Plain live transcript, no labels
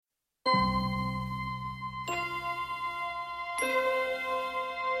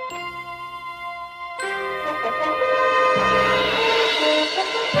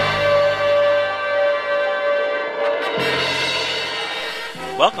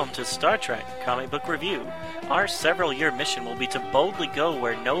Welcome to Star Trek Comic Book Review. Our several-year mission will be to boldly go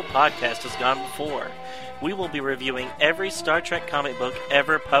where no podcast has gone before. We will be reviewing every Star Trek comic book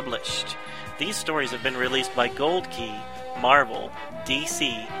ever published. These stories have been released by Gold Key, Marvel,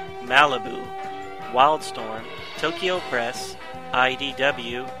 DC, Malibu, Wildstorm, Tokyo Press,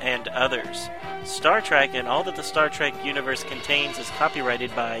 IDW, and others. Star Trek and all that the Star Trek universe contains is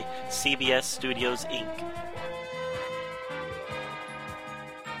copyrighted by CBS Studios, Inc.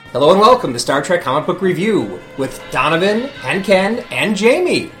 Hello and welcome to Star Trek Comic Book Review with Donovan and Ken and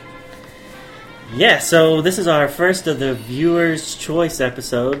Jamie. Yeah, so this is our first of the Viewer's Choice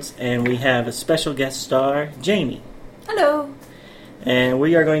episodes, and we have a special guest star, Jamie. Hello. And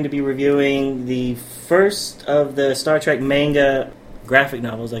we are going to be reviewing the first of the Star Trek manga graphic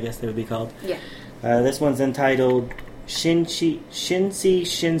novels, I guess they would be called. Yeah. This one's entitled Shinsi,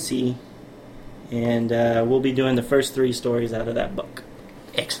 and we'll be doing the first 3 stories out of that book.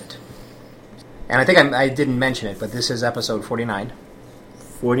 Excellent. And I think I didn't mention it, but this is episode 49.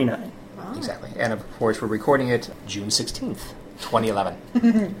 49. Wow. Exactly. And of course, we're recording it June 16th,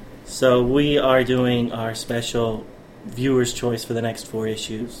 2011. So we are doing our special Viewer's Choice for the next 4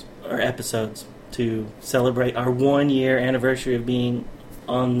 issues, or episodes, to celebrate our 1-year anniversary of being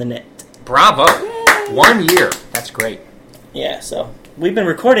on the net. Bravo! Yay! 1 year. That's great. Yeah, so we've been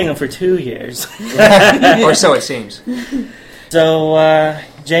recording them for 2 years. Or so it seems. So,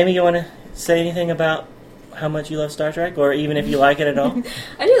 Jamie, you want to say anything about how much you love Star Trek, or even if you like it at all?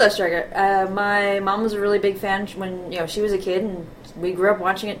 I do love Star Trek. My mom was a really big fan when she was a kid, and we grew up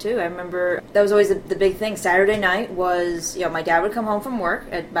watching it too. I remember that was always the big thing. Saturday night was, my dad would come home from work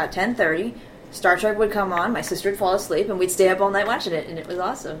at about 10:30. Star Trek would come on. My sister would fall asleep, and we'd stay up all night watching it, and it was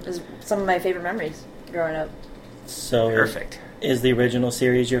awesome. It was some of my favorite memories growing up. So, perfect. Is the original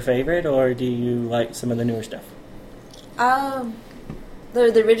series your favorite, or do you like some of the newer stuff?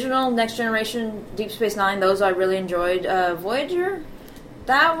 The original Next Generation, Deep Space Nine, those I really enjoyed. Voyager,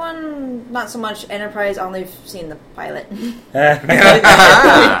 that one, not so much. Enterprise, only seen the pilot. So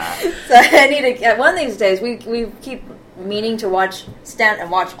I need to, one of these days, we keep meaning to watch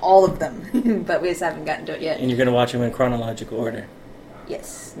all of them, but we just haven't gotten to it yet. And you're going to watch them in chronological order?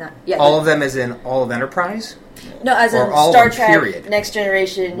 Yes. Not yet. All of them as in all of Enterprise? No, as in Star Trek, period. Next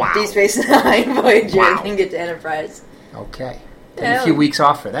Generation, wow. Deep Space Nine, Voyager, wow. And then get to Enterprise. Okay. Take a few weeks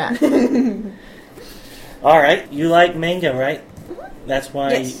off for that. All right. You like manga, right? Mm-hmm. That's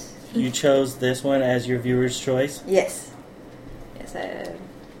why you chose this one as your viewer's choice? Yes. Yes.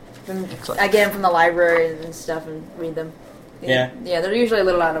 Again, from the library and stuff, and read them. Yeah. Yeah, they're usually a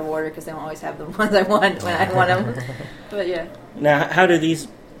little out of order because they don't always have the ones I want when I want them. But yeah. Now, how do these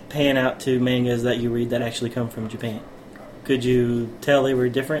pan out to mangas that you read that actually come from Japan? Could you tell they were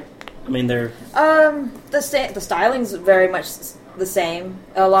different? I mean, they're... The styling's very much the same.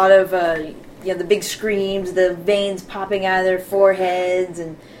 A lot of, the big screams, the veins popping out of their foreheads,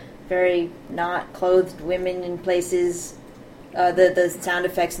 and very not clothed women in places. The sound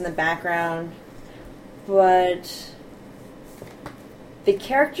effects in the background. But the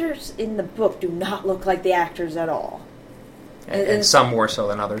characters in the book do not look like the actors at all. And some more so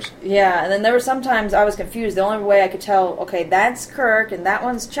than others. Yeah, and then there were sometimes I was confused. The only way I could tell, okay, that's Kirk and that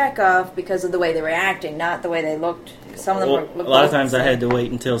one's Chekhov because of the way they were acting, not the way they looked. Some of them looked a lot of times I had to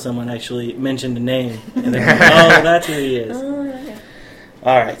wait until someone actually mentioned a name. And then, oh, that's who he is. Yeah.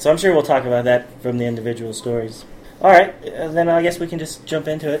 All right, so I'm sure we'll talk about that from the individual stories. All right, then I guess we can just jump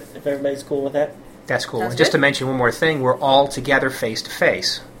into it if everybody's cool with that. That's cool. Sounds and just good. to mention one more thing, we're all together face to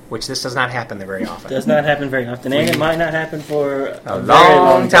face. Which this does not happen very often. Does not happen very often, and it might not happen for a very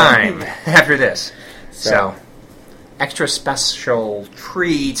long time after this. So, extra special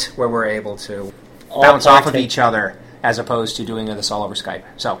treat where we're able to bounce off of each other as opposed to doing this all over Skype.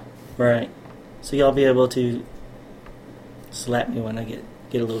 So, right. So y'all be able to slap me when I get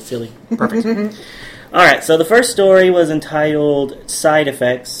a little silly. Perfect. All right, so the first story was entitled Side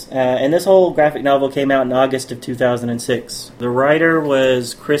Effects, and this whole graphic novel came out in August of 2006. The writer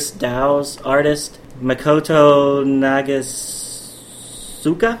was Chris Dow's artist, Makoto Nagasuka.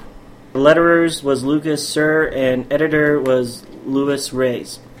 The letterers was Lucas Sir, and editor was Louis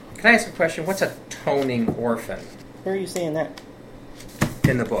Reyes. Can I ask a question? What's a toning orphan? Where are you seeing that?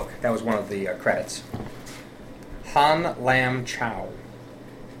 In the book. That was one of the credits. Han Lam Chow.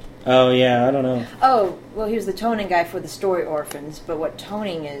 Oh, yeah, I don't know. Oh, well, he was the toning guy for the story Orphans, but what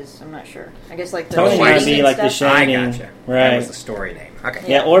toning is, I'm not sure. I guess like the toning might be like the stuff. shading. I gotcha. Right. That was the story name. Okay.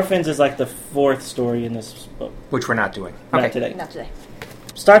 Yeah, Orphans is like the 4th story in this book. Which we're not doing. Not today. Not today.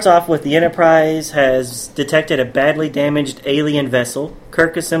 Starts off with the Enterprise has detected a badly damaged alien vessel.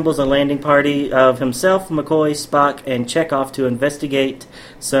 Kirk assembles a landing party of himself, McCoy, Spock, and Chekhov to investigate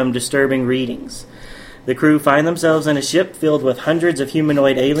some disturbing readings. The crew find themselves in a ship filled with hundreds of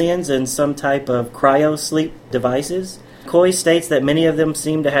humanoid aliens and some type of cryo-sleep devices. McCoy states that many of them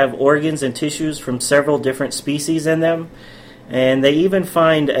seem to have organs and tissues from several different species in them, and they even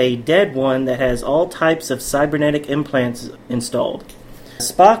find a dead one that has all types of cybernetic implants installed.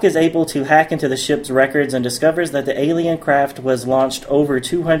 Spock is able to hack into the ship's records and discovers that the alien craft was launched over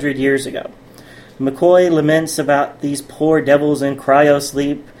 200 years ago. McCoy laments about these poor devils in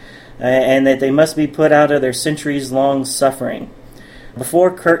cryosleep and that they must be put out of their centuries-long suffering.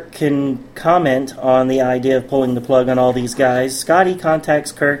 Before Kirk can comment on the idea of pulling the plug on all these guys, Scotty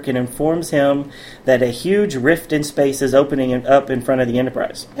contacts Kirk and informs him that a huge rift in space is opening up in front of the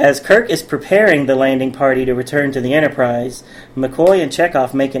Enterprise. As Kirk is preparing the landing party to return to the Enterprise, McCoy and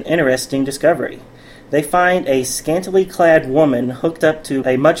Chekhov make an interesting discovery. They find a scantily clad woman hooked up to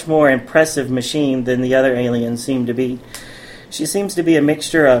a much more impressive machine than the other aliens seem to be. She seems to be a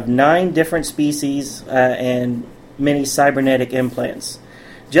mixture of 9 different species and many cybernetic implants.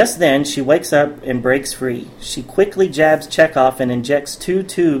 Just then, she wakes up and breaks free. She quickly jabs Chekhov and injects 2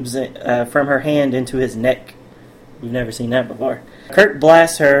 tubes from her hand into his neck. You've never seen that before. Kirk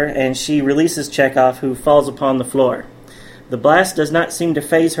blasts her, and she releases Chekhov, who falls upon the floor. The blast does not seem to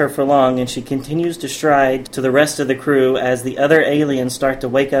faze her for long, and she continues to stride to the rest of the crew as the other aliens start to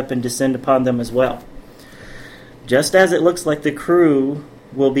wake up and descend upon them as well. Just as it looks like the crew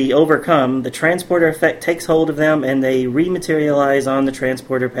will be overcome, the transporter effect takes hold of them and they rematerialize on the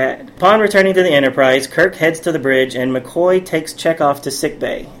transporter pad. Upon returning to the Enterprise, Kirk heads to the bridge and McCoy takes Chekhov to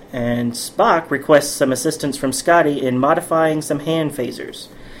sickbay, and Spock requests some assistance from Scotty in modifying some hand phasers.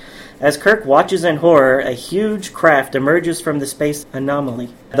 As Kirk watches in horror, a huge craft emerges from the space anomaly.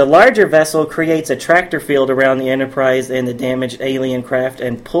 The larger vessel creates a tractor field around the Enterprise and the damaged alien craft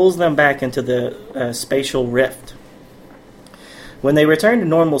and pulls them back into the spatial rift. When they return to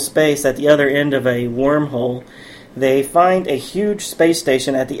normal space at the other end of a wormhole, they find a huge space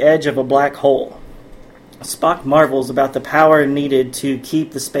station at the edge of a black hole. Spock marvels about the power needed to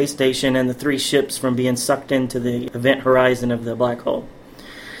keep the space station and the 3 ships from being sucked into the event horizon of the black hole.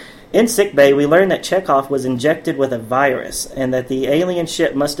 In sickbay, we learn that Chekhov was injected with a virus, and that the alien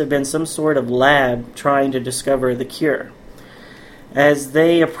ship must have been some sort of lab trying to discover the cure. As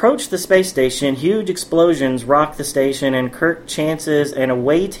they approach the space station, huge explosions rock the station, and Kirk chances an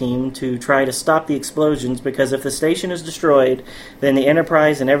away team to try to stop the explosions, because if the station is destroyed, then the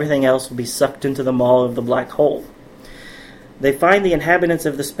Enterprise and everything else will be sucked into the maw of the black hole. They find the inhabitants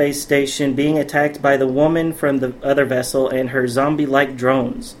of the space station being attacked by the woman from the other vessel and her zombie-like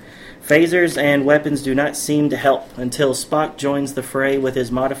drones. Phasers and weapons do not seem to help until Spock joins the fray with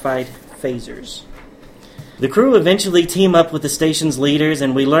his modified phasers. The crew eventually team up with the station's leaders,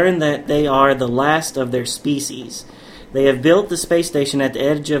 and we learn that they are the last of their species. They have built the space station at the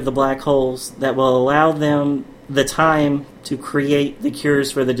edge of the black holes that will allow them the time to create the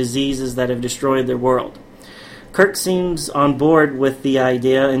cures for the diseases that have destroyed their world. Kirk seems on board with the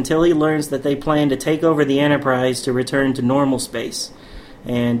idea until he learns that they plan to take over the Enterprise to return to normal space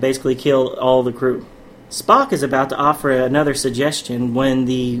and basically kill all the crew. Spock is about to offer another suggestion when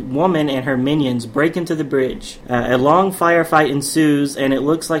the woman and her minions break into the bridge. A long firefight ensues, and it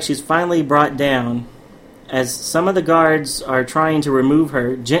looks like she's finally brought down. As some of the guards are trying to remove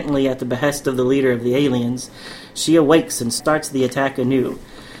her, gently at the behest of the leader of the aliens, she awakes and starts the attack anew.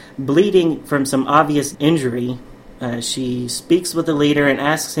 Bleeding from some obvious injury, she speaks with the leader and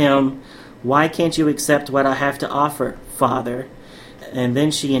asks him, "Why can't you accept what I have to offer, Father?" And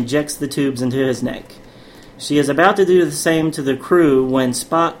then she injects the tubes into his neck. She is about to do the same to the crew when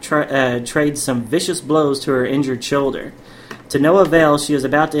Spock trades some vicious blows to her injured shoulder. To no avail, she is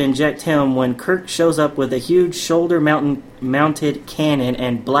about to inject him when Kirk shows up with a huge shoulder-mounted cannon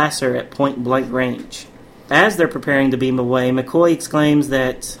and blasts her at point-blank range. As they're preparing to beam away, McCoy exclaims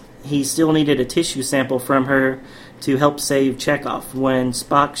that he still needed a tissue sample from her to help save Chekhov when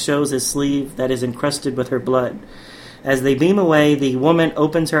Spock shows his sleeve that is encrusted with her blood. As they beam away, the woman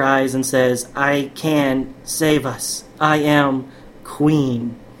opens her eyes and says, "I can save us. I am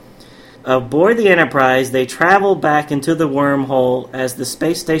Queen." Aboard the Enterprise, they travel back into the wormhole as the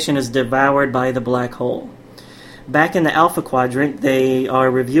space station is devoured by the black hole. Back in the Alpha Quadrant, they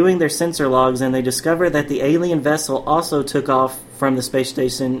are reviewing their sensor logs and they discover that the alien vessel also took off from the space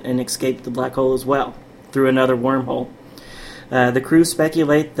station and escaped the black hole as well, through another wormhole. The crew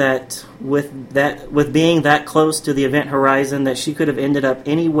speculate that with being that close to the event horizon, that she could have ended up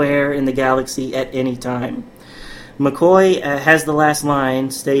anywhere in the galaxy at any time. McCoy has the last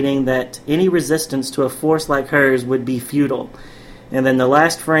line stating that any resistance to a force like hers would be futile. And then the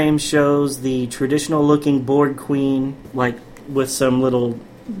last frame shows the traditional-looking Borg Queen, like, with some little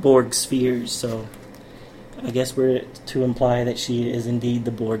Borg spheres. So I guess we're to imply that she is indeed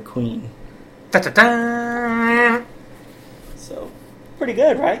the Borg Queen. Da-da-da! So, pretty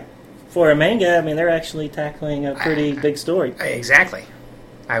good, right? For a manga, I mean, they're actually tackling a pretty big story. Exactly.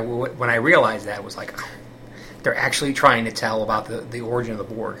 When I realized that, I was like, they're actually trying to tell about the origin of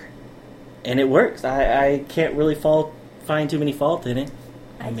the Borg. And it works. I can't really find too many fault in it.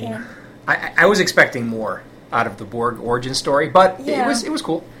 I was expecting more out of the Borg origin story, but Yeah. it was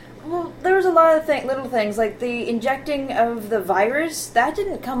cool. Well, there was a lot of little things, like the injecting of the virus. That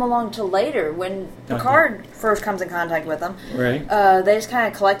didn't come along till later, when Picard first comes in contact with them. Right. They just kind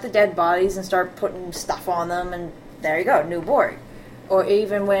of collect the dead bodies and start putting stuff on them, and there you go, new Borg. Or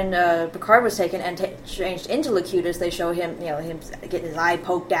even when Picard was taken and changed into Locutus, they show him, him getting his eye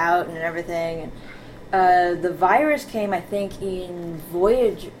poked out and everything. And the virus came, I think, in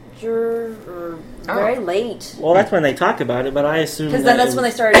Voyager, or very late. Well, that's when they talk about it, but I assume Because then that's when they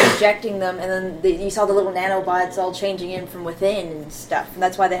started injecting them, and then you saw the little nanobots all changing in from within and stuff. And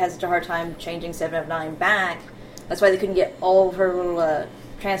that's why they had such a hard time changing 7 of 9 back. That's why they couldn't get all of her little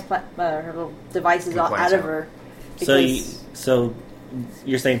transplant, her little devices out of her. So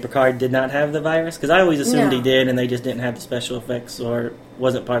you're saying Picard did not have the virus? Because I always assumed No. he did, and they just didn't have the special effects, or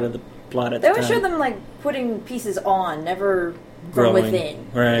wasn't part of the plot at They the always time. showed them like putting pieces on, never from Growing. within.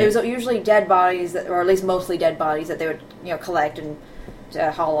 Right. It was usually dead bodies, or at least mostly dead bodies that they would collect and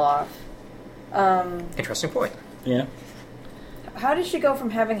haul off. Interesting point. Yeah. How did she go from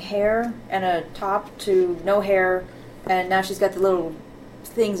having hair and a top to no hair, and now she's got the little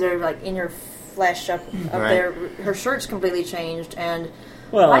things that are like in her flesh up Right. there? Her shirt's completely changed, and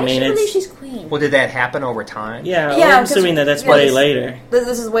Well, why I mean, does she believe it's... she's queen? Well, did that happen over time? Yeah, Yeah, I'm 'cause- assuming that's yeah, way this- later.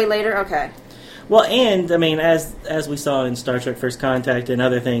 This is way later? Okay. Well, and, I mean, as we saw in Star Trek First Contact and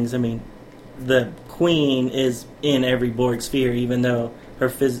other things, I mean, the Queen is in every Borg sphere, even though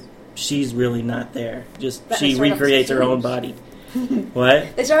she's really not there. Just But she they start off as recreates her own cubes. body.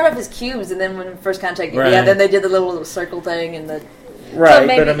 What? They started off as cubes, and then when First Contact, Right. then they did the little circle thing and the... Right,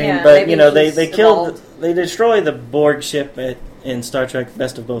 maybe- but I mean, yeah, but maybe you know, she's they killed, evolved. they destroy the Borg ship in Star Trek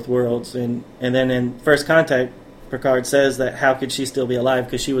Best of Both Worlds, and then in First Contact, Picard says that how could she still be alive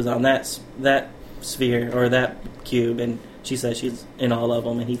because she was on that sphere or that cube, and she says she's in all of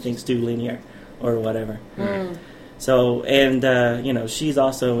them, and he thinks too linear or whatever. Mm. So, and you know, she's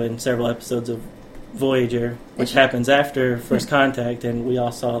also in several episodes of Voyager, which happens after First Contact, and we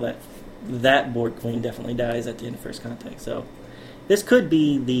all saw that Borg Queen definitely dies at the end of First Contact. So, this could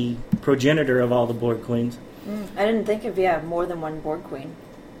be the progenitor of all the Borg Queens. I didn't think of, more than one Borg Queen.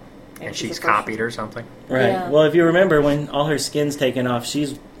 Maybe And she's she's the first copied or something. Right. Yeah. Well, if you remember when all her skin's taken off,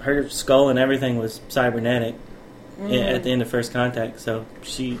 her skull and everything was cybernetic at the end of First Contact. So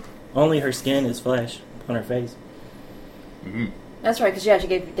only her skin is flesh on her face. Mm-hmm. That's right, because she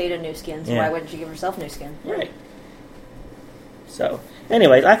gave Data new skin, so Yeah. why wouldn't she give herself new skin? Right. So,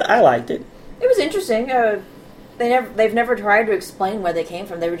 anyways, I liked it. It was interesting. They've never tried to explain where they came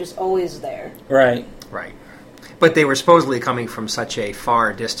from. They were just always there. Right. Right. But they were supposedly coming from such a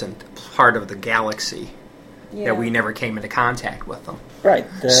far distant part of the galaxy that we never came into contact with them. Right.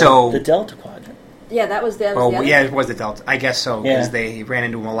 So- the Delta Quadrant. Yeah, that was the other. Oh, yeah, it was the Delta. I guess so, because Yeah. they ran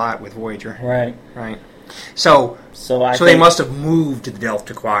into them a lot with Voyager. Right. Right. So I they think, must have moved to the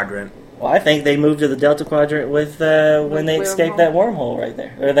Delta Quadrant. Well, I think they moved to the Delta Quadrant with when they escaped wormhole? that wormhole right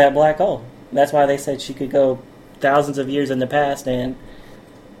there, or that black hole. That's why they said she could go thousands of years in the past and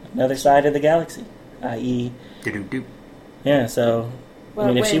another side of the galaxy, i.e., Do-do-do. yeah. So, Well, I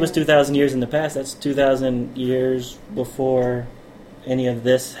mean, if she when- was 2,000 years in the past, that's 2,000 years before any of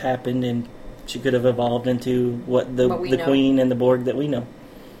this happened, and she could have evolved into what What the we know. Queen and the Borg that we know.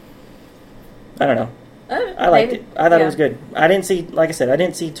 I don't know. I liked it. I thought it was good. I didn't see, like I said, I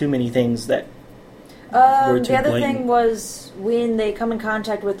didn't see too many things that were too The other blatant. thing was when they come in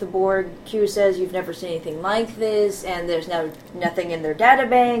contact with the Borg, Q says you've never seen anything like this, and there's nothing in their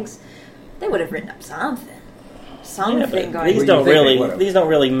databanks. They would have written up something. Yeah, but Going. these What do don't you think they really would've? these don't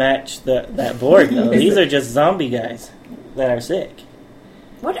really match that Borg though. These are just zombie guys that are sick.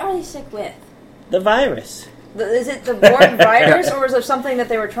 What are they sick with? The virus. Is it the Borg virus, or is there something that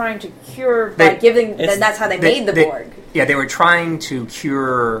they were trying to cure by giving? it's- Then that's how they made the Borg. Yeah, they were trying to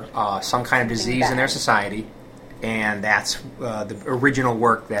cure some kind of disease in their bad. society, and that's the original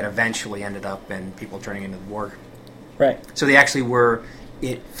work that eventually ended up in people turning into the Borg. Right. So they actually were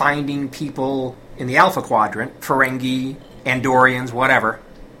finding people in the Alpha Quadrant, Ferengi, Andorians, whatever,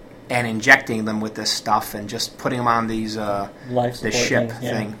 and injecting them with this stuff and just putting them on these life support this ship things,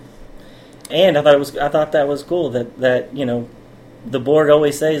 yeah. thing. And I thought that was cool that you know, the Borg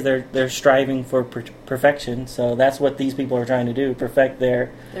always says they're striving for perfection. So that's what these people are trying to do: perfect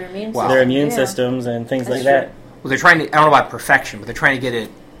their immune systems and things like that. Well, they're trying to. I don't know about perfection, but they're trying to get it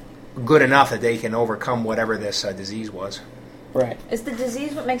good enough that they can overcome whatever this disease was. Right. Is the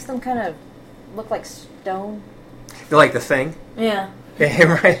disease what makes them kind of look like stone? They're like the Thing. Yeah.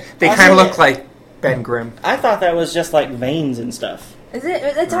 Right. They kind of look like Ben Grimm. I thought that was just like veins and stuff. Is it?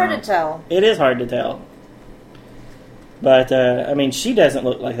 It's hard to tell. It is hard to tell. But I mean, she doesn't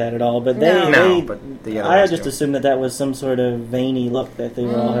look like that at all. But but the other I ones just do. assumed that was some sort of veiny look that they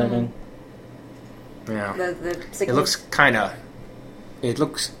were all having. Yeah. The It looks kind of. It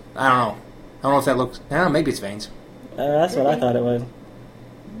looks. I don't know. I don't know if that looks. I don't know, maybe it's veins. That's what I thought it was.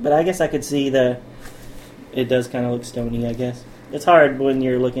 But I guess I could see it does kind of look stony, I guess. It's hard when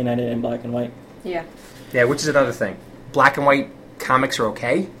you're looking at it in black and white. Yeah. Yeah, which is another thing. Black and white comics are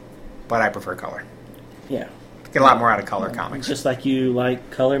okay, but I prefer color. Yeah. Get a lot more out of color comics. Just like you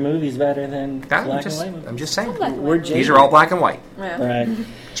like color movies better than black and white movies. I'm just saying. We're jaded. These are all black and white. Yeah. Right.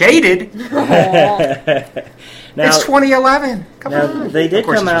 Jaded? Now, it's 2011. Come now, on. they did of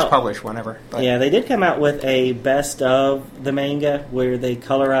course, come it's just out. published whenever. But. Yeah, they did come out with a best of the manga where they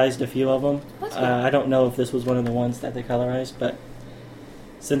colorized a few of them. That's cool. I don't know if this was one of the ones that they colorized, but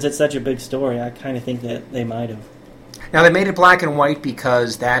since it's such a big story, I kind of think that they might have. Now, they made it black and white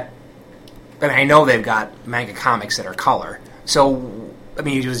because that... And I know they've got manga comics that are color. So, I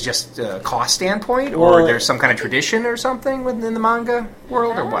mean, it was just a cost standpoint? Or Well, there's some kind of tradition or something within the manga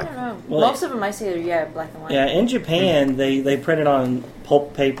world? Or what? I don't know. Well, Most of them I see are, black and white. Yeah, in Japan, they print it on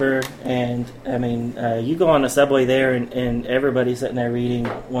pulp paper, and, I mean, you go on the subway there, and everybody's sitting there reading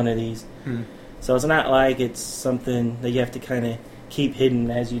one of these. So it's not like it's something that you have to kind of keep hidden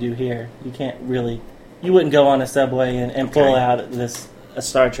as you do here. You can't really... You wouldn't go on a subway and pull out a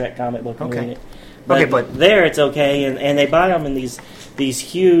Star Trek comic book and read it. But there it's okay, and they buy them in these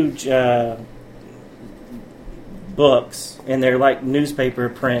huge books, and they're like newspaper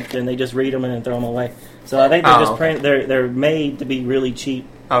print, and they just read them and then throw them away. So I think they're made to be really cheap,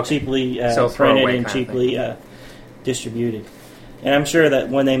 cheaply printed and cheaply distributed. And I'm sure that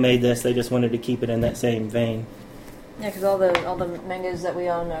when they made this, they just wanted to keep it in that same vein. Yeah, because all the mangas that we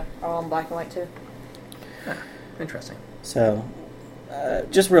own are all in black and white too. Interesting. So,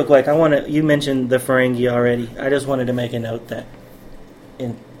 just real quick, you mentioned the Ferengi already. I just wanted to make a note that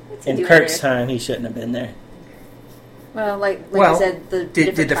in Kirk's time, he shouldn't have been there. Well, like you said,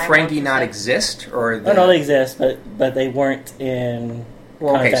 did the Ferengi not exist, or no, they exist, but they weren't in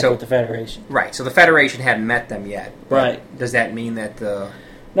contact with the Federation. Right. So the Federation hadn't met them yet. Right. Does that mean that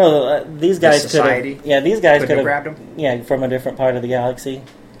these guys could have. Yeah, these guys could have grabbed them. Yeah, from a different part of the galaxy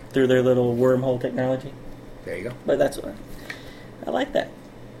through their little wormhole technology. There you go. But that's what I like that.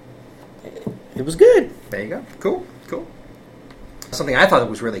 It was good. There you go. Cool. Something I thought that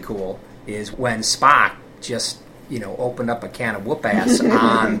was really cool is when Spock just opened up a can of whoop ass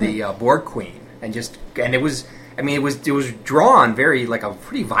on the Borg Queen and it was drawn very like a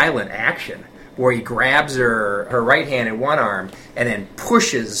pretty violent action where he grabs her right hand in one arm and then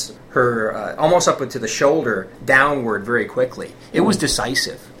pushes her almost up into the shoulder downward very quickly. It was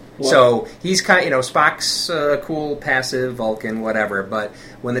decisive. So he's Spock's cool, passive Vulcan, whatever. But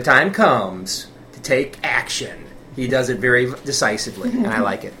when the time comes to take action, he does it very decisively, and I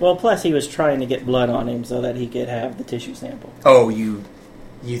like it. Well, plus he was trying to get blood on him so that he could have the tissue sample. Oh, you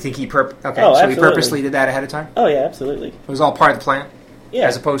think he so absolutely. he purposely did that ahead of time? Oh yeah, absolutely. It was all part of the plan. Yeah,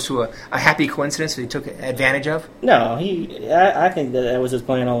 as opposed to a happy coincidence that he took advantage of. No, I think that was his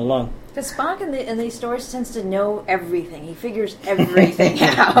plan all along. Because Spock in these stories tends to know everything. He figures everything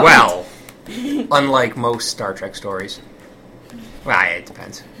out. Well, unlike most Star Trek stories. Well, it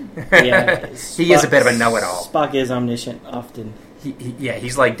depends. Yeah, he is a bit of a know-it-all. Spock is omniscient often.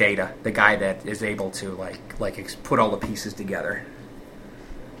 He's like Data, the guy that is able to put all the pieces together.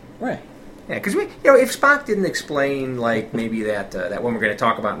 Right. Yeah, because if Spock didn't explain maybe that one we're going to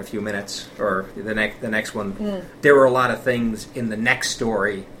talk about in a few minutes or the next one, there were a lot of things in the next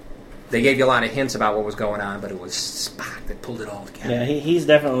story. They gave you a lot of hints about what was going on, but it was Spock that pulled it all together. Yeah, he's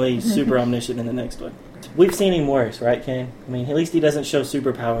definitely super omniscient in the next one. We've seen him worse, right, Ken? I mean, at least he doesn't show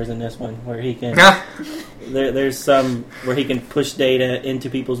superpowers in this one, where he can... there's some where he can push data into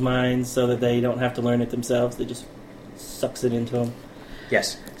people's minds so that they don't have to learn it themselves. They just sucks it into them.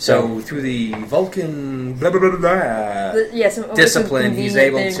 Yes. So through the Vulcan blah, blah, blah, blah, discipline, he's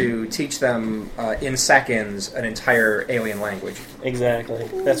able to teach them in seconds an entire alien language. Exactly.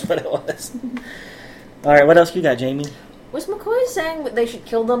 That's what it was. All right, what else you got, Jamie? Was McCoy saying that they should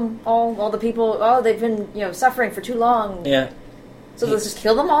kill them all the people? Oh, they've been suffering for too long. Yeah. So let's just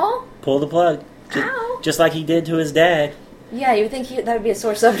kill them all? Pull the plug. Ow. Just like he did to his dad. Yeah, you would think that would be a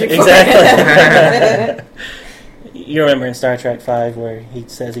sore subject. Exactly. You remember in Star Trek V where he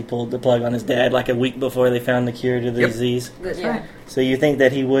says he pulled the plug on his dad like a week before they found the cure to the disease? Yeah. So you think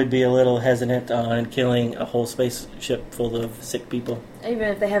that he would be a little hesitant on killing a whole spaceship full of sick people? Even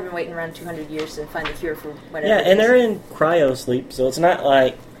if they have been waiting around 200 years to find the cure for whatever. Yeah, and they're in cryo sleep, so it's not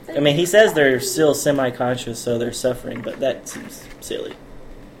like... I mean, he says they're still semi-conscious, so they're suffering, but that seems silly.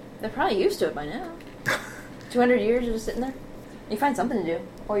 They're probably used to it by now. 200 years of just sitting there. You find something to do.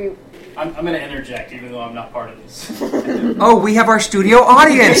 Or you... I'm going to interject, even though I'm not part of this. Oh, we have our studio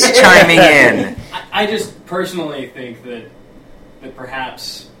audience chiming in. I just personally think that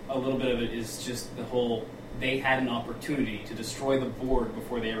perhaps a little bit of it is just the whole, they had an opportunity to destroy the Borg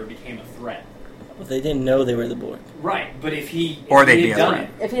before they ever became a threat. Well, they didn't know they were the Borg. Right, but if he Or they'd be had a done threat.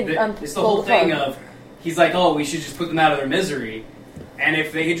 it, If he'd it's the whole pulled the thing plug. of, he's like, oh, we should just put them out of their misery. And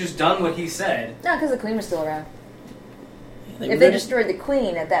if they had just done what he said, No, because the Queen was still around. They If were they there. destroyed the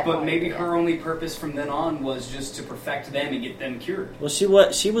Queen at that point. but maybe yeah. her only purpose from then on was just to perfect them and get them cured. Well, she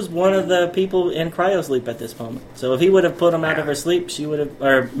was one of the people in cryosleep at this moment. So if he would have put them out of her sleep, she would have,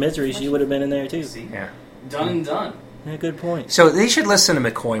 or misery, she would have been in there too. See? Yeah. Done and done. Yeah, good point. So they should listen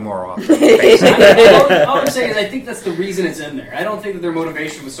to McCoy more often. All I'm saying is I think that's the reason it's in there. I don't think that their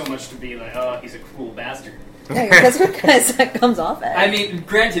motivation was so much to be like, oh, he's a cruel bastard. Yeah, that's what kind of comes off as. I mean,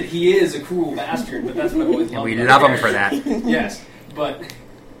 granted, he is a cruel bastard, but that's what I always And loved we about love him the for that. character. Yes, but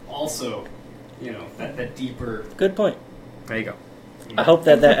also, that deeper... Good point. There you go. I hope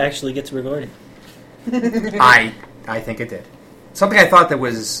that actually gets recorded. I think it did. Something I thought that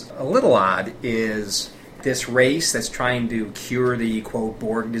was a little odd is this race that's trying to cure the, quote,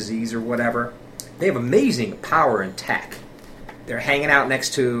 Borg disease or whatever. They have amazing power and tech. They're hanging out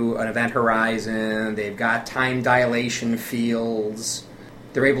next to an event horizon. They've got time dilation fields.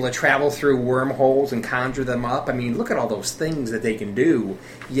 They're able to travel through wormholes and conjure them up. I mean, look at all those things that they can do.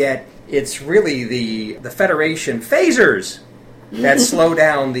 Yet it's really the Federation phasers that slow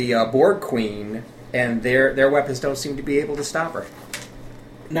down the Borg Queen, and their weapons don't seem to be able to stop her.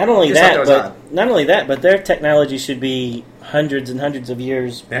 Not only Just thought that, that was but their technology should be hundreds and hundreds of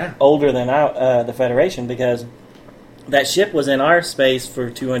years Yeah. older than the Federation, because that ship was in our space for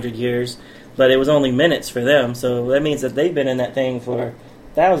 200 years, but it was only minutes for them. So that means that they've been in that thing for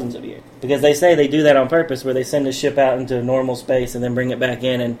thousands of years. Because they say they do that on purpose, where they send a ship out into normal space and then bring it back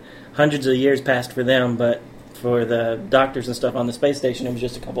in, and hundreds of years passed for them, but for the doctors and stuff on the space station, it was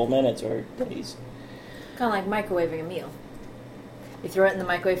just a couple of minutes or days. Kind of like microwaving a meal. You throw it in the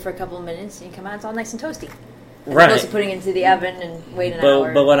microwave for a couple of minutes, and you come out, it's all nice and toasty. As Right. opposed to putting it into the oven and wait an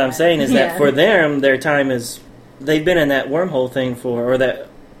hour. But what I'm saying is that Yeah. for them, their time is... They've been in that wormhole thing or that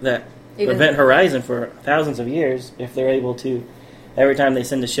Even- event horizon for thousands of years. If they're able to... Every time they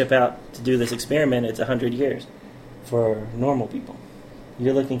send a ship out to do this experiment, it's 100 years for normal people.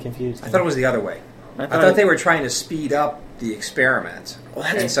 You're looking confused. I thought it was the other way. I thought they were trying to speed up the experiment,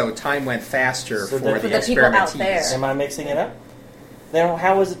 and so time went faster So for the- the For the people out experimentees. there. Am I mixing it up? Then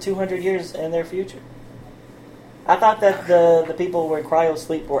how was it 200 years in their future? I thought that the people who were in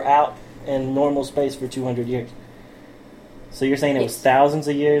cryosleep were out in normal space for 200 years. So you're saying it was Yes. thousands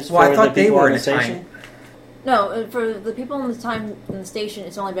of years Well, I for thought the they people were on in the a time- station? No, for the people in the time in the station,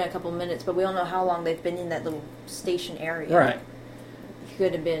 it's only been a couple of minutes, but we don't know how long they've been in that little station area. Right. It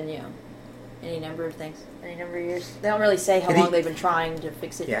could have been, any number of things, any number of years. They don't really say how Did long he- they've been trying to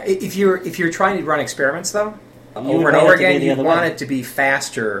fix it. Yeah, if you're trying to run experiments though, You over would and want over it to be again, the you other want way. it to be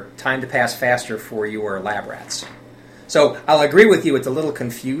faster, time to pass faster for your lab rats. So I'll agree with you; it's a little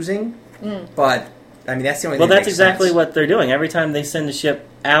confusing, but I mean that's the only. Well, thing that that's makes exactly sense. what they're doing. Every time they send a ship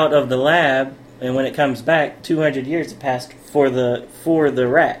out of the lab, and when it comes back, 200 years have passed for the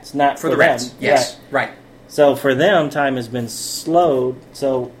rats, not for the them. rats. Yes, right. So for them, time has been slowed.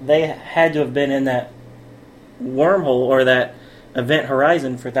 So they had to have been in that wormhole or that event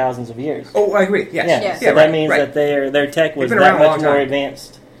horizon for thousands of years. Oh, I agree. Yes. Yeah. Yeah. So right, that means right. that their tech was They've been that around a long much more time.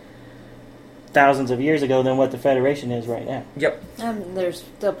 advanced thousands of years ago than what the Federation is right now. Yep. They're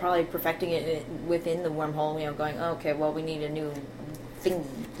still probably perfecting it within the wormhole, going, oh, okay, well, we need a new thing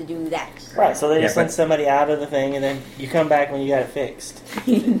to do that. Right. So they Yeah, just send but- somebody out of the thing, and then you come back when you got it fixed,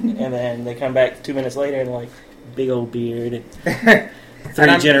 and then they come back 2 minutes later and like big old beard, and three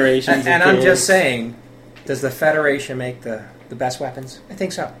And I'm- generations. And of I'm kids. just saying, does the Federation make the best weapons? I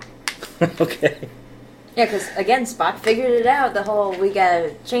think so. Okay. Yeah, because again, Spock figured it out. The whole we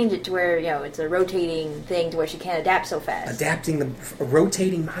gotta change it to where it's a rotating thing to where she can't adapt so fast. Adapting the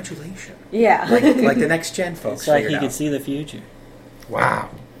rotating modulation. Yeah, like the next gen folks. It's like he figured could out. see the future. Wow.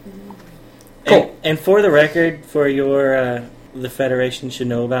 Cool. And for the record, for your the Federation should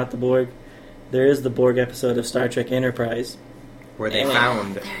know about the Borg. There is the Borg episode of Star Trek Enterprise, Where they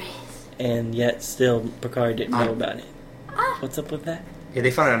found. and yet still Picard didn't know about it. What's up with that? Yeah,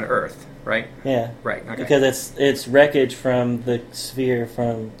 they found it on Earth, right? Yeah, Right. Okay. because it's wreckage from the sphere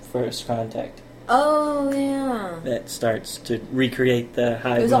from First Contact oh yeah. that starts to recreate the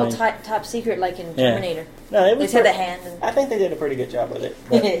hive It was all mind. top secret, like in Yeah. Terminator. No, it They was said the hand. And, I think they did a pretty good job with it.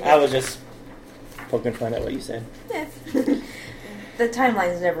 But I was just poking fun at what you said. the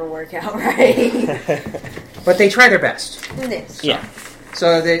timelines never work out right. But they try their best. It is. Yeah.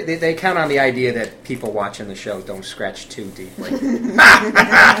 So they count on the idea that people watching the show don't scratch too deeply. We're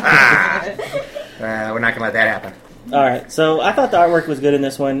not going to let that happen. All right, so I thought the artwork was good in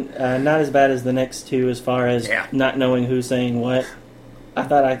this one. Not as bad as the next two as far as not knowing who's saying what. I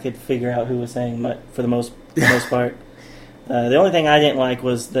thought I could figure out who was saying what for the most part. The only thing I didn't like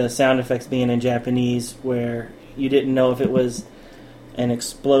was the sound effects being in Japanese, where you didn't know if it was an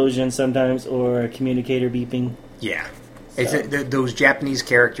explosion sometimes or a communicator beeping. Yeah. So. Those Japanese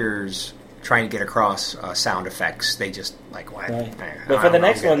characters trying to get across sound effects, they just, like, what? Right. I But for don't the know.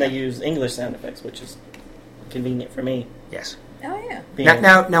 next one, they use English sound effects, which is convenient for me. Yes. Oh yeah. Being-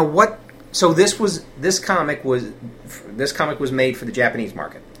 Now what... So this comic was made for the Japanese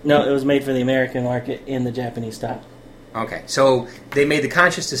market. No, it was made for the American market in the Japanese style. Okay, so they made the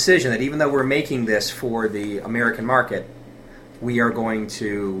conscious decision that even though we're making this for the American market, we are going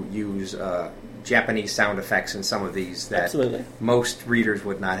to use Japanese sound effects in some of these that Absolutely. most readers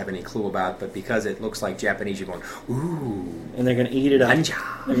would not have any clue about, but because it looks like Japanese, you're going, ooh, And they're going to eat it up.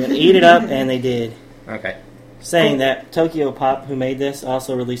 Nanja. They're going to eat it up, and they did. Okay. Saying that, Tokyo Pop, who made this,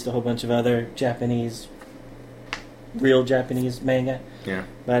 also released a whole bunch of other real Japanese manga. Yeah.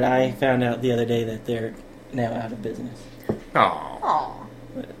 But I found out the other day that they're now out of business. Oh. Aw.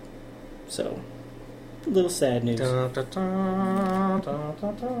 So, a little sad news.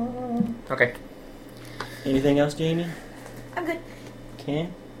 Okay. Anything else, Jamie? I'm good.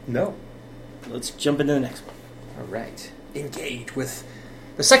 Can? No. Let's jump into the next one. All right. Engage with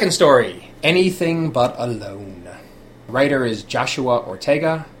the second story, Anything But Alone. The writer is Joshua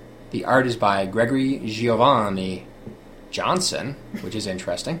Ortega. The art is by Gregory Giovanni Johnson, which is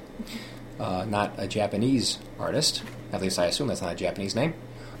interesting. Not a Japanese artist. At least I assume that's not a Japanese name.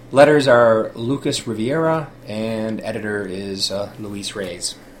 Letters are Lucas Riviera, and editor is Luis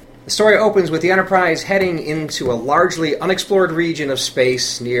Reyes. The story opens with the Enterprise heading into a largely unexplored region of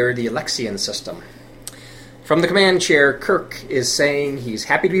space near the Alexian system. From the command chair, Kirk is saying he's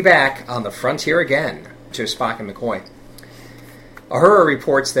happy to be back on the frontier again to Spock and McCoy. Uhura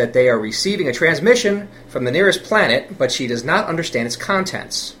reports that they are receiving a transmission from the nearest planet, but she does not understand its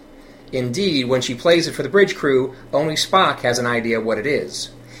contents. Indeed, when she plays it for the bridge crew, only Spock has an idea what it is.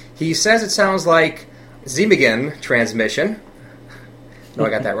 He says it sounds like Zemigan transmission. No, I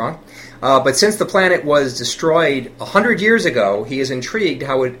got that wrong. But since the planet was destroyed 100 years ago, he is intrigued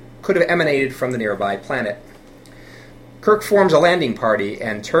how it could have emanated from the nearby planet. Kirk forms a landing party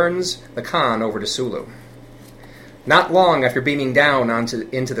and turns the con over to Sulu. Not long after beaming down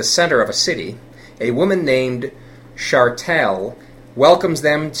into the center of a city, a woman named Chartel welcomes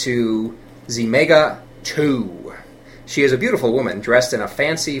them to Zemega 2. She is a beautiful woman, dressed in a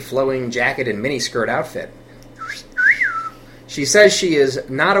fancy flowing jacket and miniskirt outfit. She says she is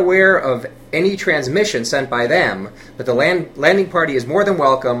not aware of any transmission sent by them, but the landing party is more than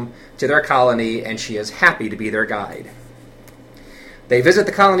welcome to their colony, and she is happy to be their guide. They visit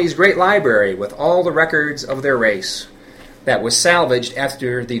the colony's great library with all the records of their race that was salvaged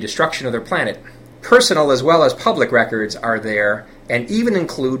after the destruction of their planet. Personal as well as public records are there, and even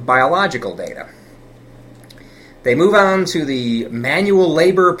include biological data. They move on to the Manual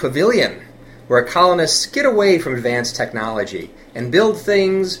Labor Pavilion, where colonists get away from advanced technology and build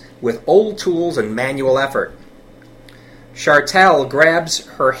things with old tools and manual effort. Chartel grabs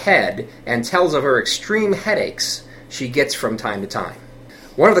her head and tells of her extreme headaches she gets from time to time.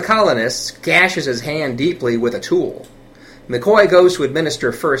 One of the colonists gashes his hand deeply with a tool. McCoy goes to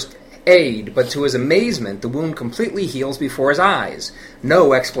administer first aid, but to his amazement, the wound completely heals before his eyes.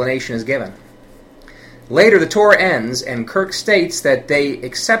 No explanation is given. Later, the tour ends, and Kirk states that they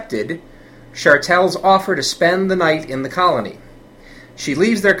accepted Chartel's offer to spend the night in the colony. She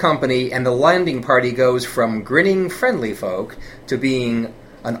leaves their company, and the landing party goes from grinning friendly folk to being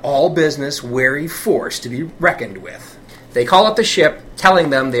an all-business, wary force to be reckoned with. They call up the ship, telling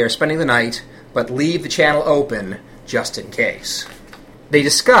them they are spending the night, but leave the channel open just in case. They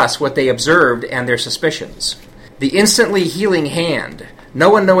discuss what they observed and their suspicions. The instantly healing hand, no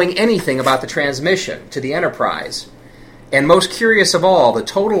one knowing anything about the transmission to the Enterprise, and most curious of all, the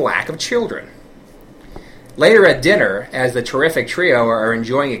total lack of children. Later at dinner, as the terrific trio are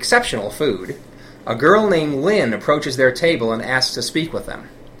enjoying exceptional food, a girl named Lynn approaches their table and asks to speak with them.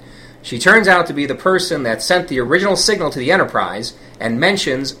 She turns out to be the person that sent the original signal to the Enterprise and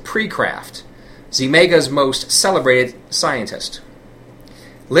mentions Precraft, Zemega's most celebrated scientist.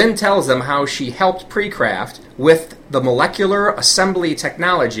 Lynn tells them how she helped Precraft with the molecular assembly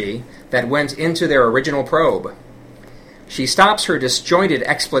technology that went into their original probe. She stops her disjointed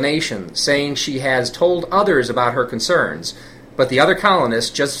explanation, saying she has told others about her concerns, but the other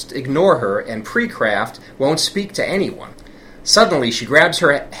colonists just ignore her and Precraft won't speak to anyone. Suddenly, she grabs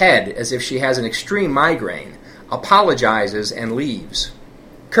her head as if she has an extreme migraine, apologizes, and leaves.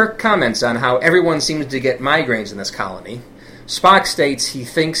 Kirk comments on how everyone seems to get migraines in this colony. Spock states he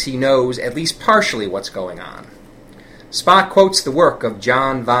thinks he knows at least partially what's going on. Spock quotes the work of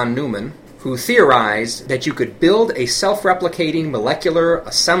John von Neumann, who theorized that you could build a self-replicating molecular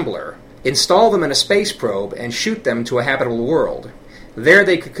assembler, install them in a space probe, and shoot them to a habitable world. There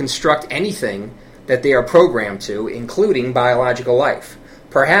they could construct anything that they are programmed to, including biological life,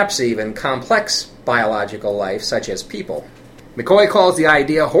 perhaps even complex biological life such as people. McCoy calls the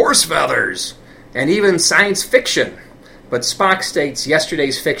idea horse feathers, and even science fiction, but Spock states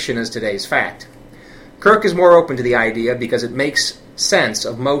yesterday's fiction is today's fact. Kirk is more open to the idea because it makes sense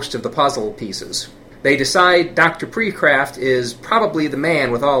of most of the puzzle pieces. They decide Dr. Precraft is probably the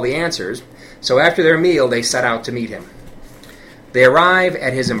man with all the answers, so after their meal they set out to meet him. They arrive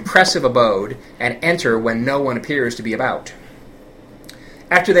at his impressive abode and enter when no one appears to be about.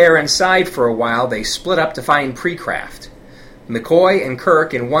 After they are inside for a while, they split up to find Precraft. McCoy and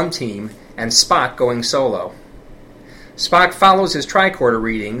Kirk in one team, and Spock going solo. Spock follows his tricorder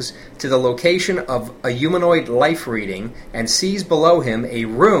readings to the location of a humanoid life reading and sees below him a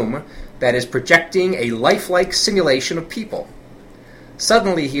room that is projecting a lifelike simulation of people.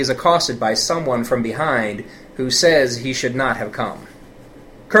 Suddenly he is accosted by someone from behind who says he should not have come.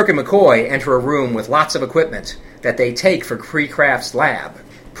 Kirk and McCoy enter a room with lots of equipment that they take for Precraft's lab.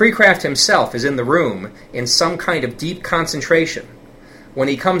 Precraft himself is in the room in some kind of deep concentration. When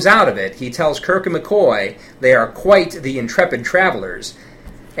he comes out of it, he tells Kirk and McCoy they are quite the intrepid travelers,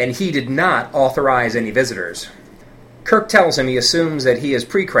 and he did not authorize any visitors. Kirk tells him he assumes that he is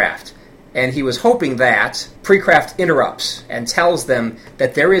Precraft, and he was hoping that. Precraft interrupts and tells them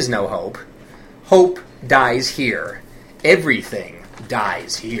that there is no hope. Hope dies here. Everything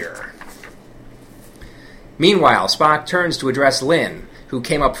dies here. Meanwhile, Spock turns to address Lynn, who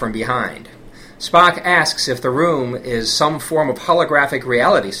came up from behind. Spock asks if the room is some form of holographic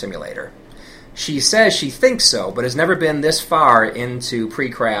reality simulator. She says she thinks so, but has never been this far into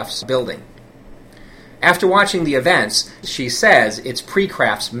Precraft's building. After watching the events, she says it's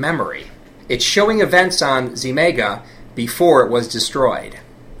Precraft's memory. It's showing events on Zemega before it was destroyed.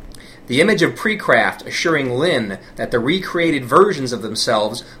 The image of Precraft assuring Lynn that the recreated versions of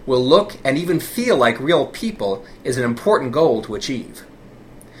themselves will look and even feel like real people is an important goal to achieve.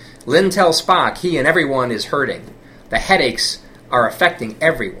 Lynn tells Spock he and everyone is hurting. The headaches are affecting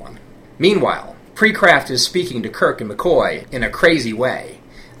everyone. Meanwhile, Precraft is speaking to Kirk and McCoy in a crazy way.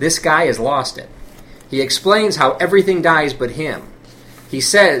 This guy has lost it. He explains how everything dies but him. He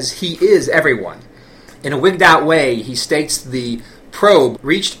says he is everyone. In a wigged-out way, he states the probe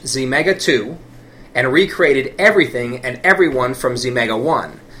reached Zemega 2 and recreated everything and everyone from Zemega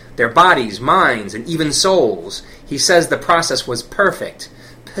 1. Their bodies, minds, and even souls. He says the process was perfect.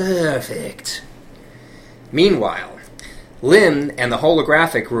 Perfect. Meanwhile, Lynn and the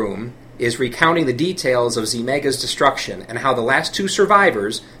holographic room is recounting the details of Zemega's destruction and how the last two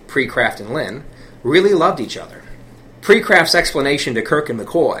survivors, Precraft and Lynn, really loved each other. Precraft's explanation to Kirk and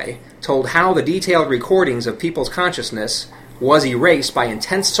McCoy told how the detailed recordings of people's consciousness was erased by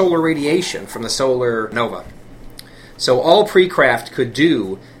intense solar radiation from the solar nova. So all Precraft could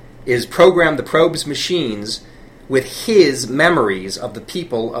do is program the probe's machines with his memories of the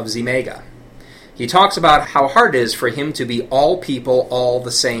people of Zemega. He talks about how hard it is for him to be all people all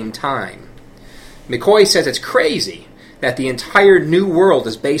the same time. McCoy says it's crazy that the entire new world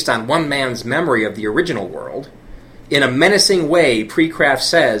is based on one man's memory of the original world. In a menacing way, Precraft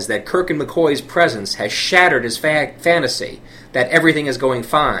says that Kirk and McCoy's presence has shattered his fantasy, that everything is going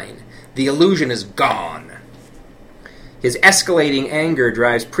fine. The illusion is gone. His escalating anger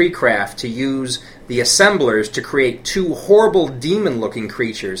drives Precraft to use the assemblers to create two horrible demon-looking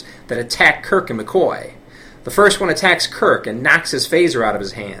creatures that attack Kirk and McCoy. The first one attacks Kirk and knocks his phaser out of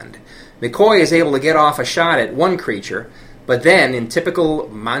his hand. McCoy is able to get off a shot at one creature, but then, in typical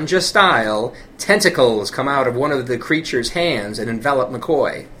manga style, tentacles come out of one of the creature's hands and envelop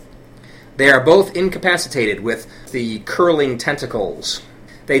McCoy. They are both incapacitated with the curling tentacles.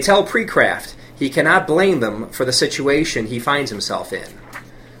 They tell Precraft he cannot blame them for the situation he finds himself in.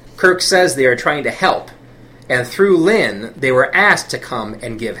 Kirk says they are trying to help, and through Lynn, they were asked to come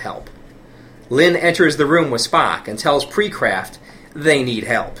and give help. Lynn enters the room with Spock and tells Precraft they need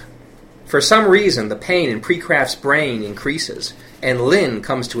help. For some reason, the pain in Precraft's brain increases, and Lynn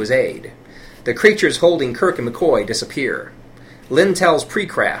comes to his aid. The creatures holding Kirk and McCoy disappear. Lynn tells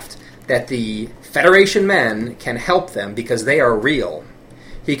Precraft that the Federation men can help them because they are real.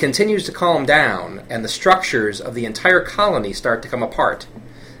 He continues to calm down, and the structures of the entire colony start to come apart.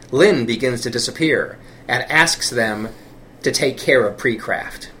 Lynn begins to disappear, and asks them to take care of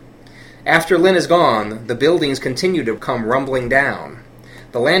Precraft. After Lynn is gone, the buildings continue to come rumbling down.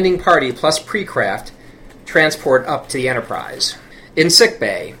 The landing party plus Precraft transport up to the Enterprise. In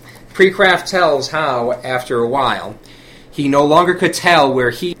sickbay, Precraft tells how, after a while, he no longer could tell where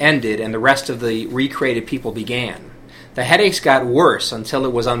he ended and the rest of the recreated people began. The headaches got worse until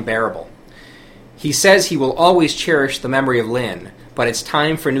it was unbearable. He says he will always cherish the memory of Lynn, but it's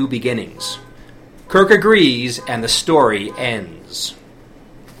time for new beginnings. Kirk agrees, and the story ends.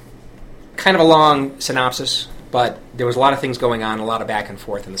 Kind of a long synopsis, but there was a lot of things going on, a lot of back and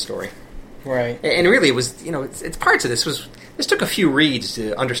forth in the story. Right. And really, it was, it's parts of this. This took a few reads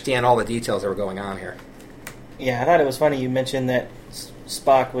to understand all the details that were going on here. Yeah, I thought it was funny you mentioned that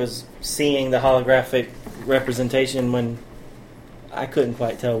Spock was seeing the holographic representation when I couldn't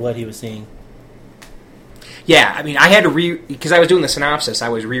quite tell what he was seeing. Yeah, I mean, I had to because I was doing the synopsis, I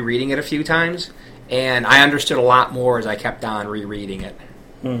was rereading it a few times, and I understood a lot more as I kept on rereading it.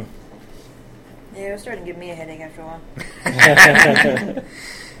 Hmm. Yeah, it was starting to give me a headache after a while.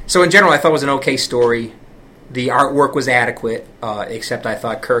 So in general, I thought it was an okay story. The artwork was adequate, except I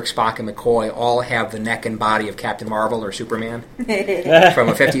thought Kirk, Spock, and McCoy all have the neck and body of Captain Marvel or Superman from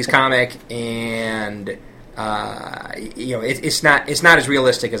a 50s comic, and it's not as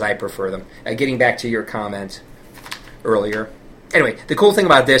realistic as I prefer them. Getting back to your comment earlier. Anyway, the cool thing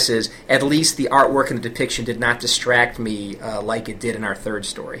about this is at least the artwork and the depiction did not distract me like it did in our third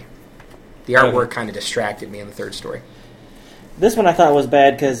story. The artwork kind of distracted me in the third story. This one I thought was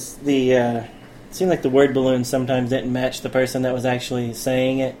bad because it seemed like the word balloon sometimes didn't match the person that was actually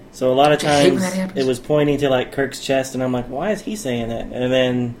saying it. So a lot of times it was pointing to like Kirk's chest, and I'm like, why is he saying that? And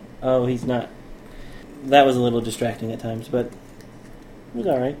then, oh, he's not. That was a little distracting at times, but it was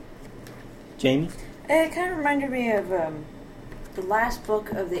all right. Jamie? It kind of reminded me of the last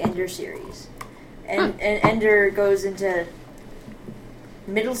book of the Ender series. And Ender goes into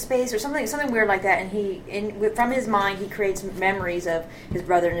middle space or something weird like that, and from his mind he creates memories of his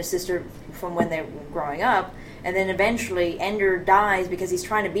brother and his sister from when they were growing up, and then eventually Ender dies because he's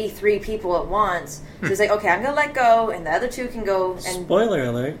trying to be three people at once. So he's like, okay, I'm gonna let go, and the other two can go. And spoiler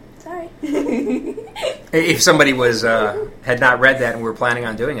alert. Sorry. If somebody was had not read that and were planning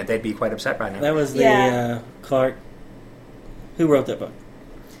on doing it, they'd be quite upset right now. That was the Clark. Who wrote that book?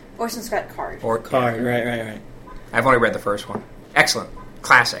 Orson Scott Card. Or Card, right. I've only read the first one. Excellent.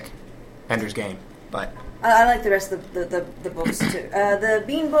 Classic. Ender's Game. But I like the rest of the books, too. The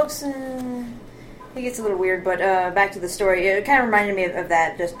Bean books, it gets a little weird, but back to the story. It kind of reminded me of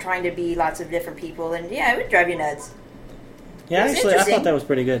that, just trying to be lots of different people, and yeah, it would drive you nuts. Yeah, actually, I thought that was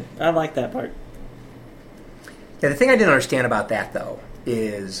pretty good. I liked that part. Yeah, the thing I didn't understand about that, though,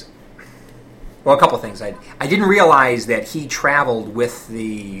 is... Well, a couple things. I didn't realize that he traveled with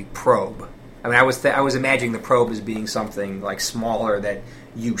the probe. I mean, I was imagining the probe as being something like smaller that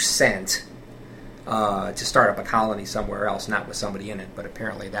you sent to start up a colony somewhere else, not with somebody in it. But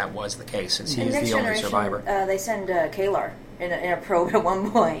apparently that was the case, since he's the only survivor. They send Kalar in a probe at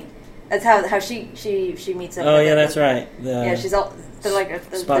one point. That's how she meets up. Oh yeah, that's right. She's all like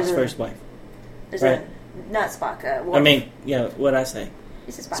Spock's first wife. Right. Not Spock. Worf. I mean, yeah. What'd I say?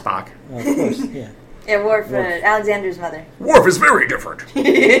 You said Spock. Spock. Oh, of course, yeah. Yeah, Worf. Alexander's mother. Worf is very different.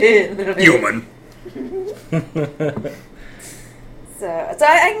 Human. So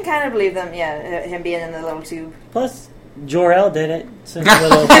I can kind of believe them. Yeah, him being in the little tube. Plus, Jor-El did it.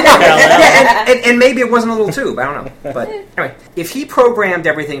 And maybe it wasn't a little tube. I don't know. But anyway, if he programmed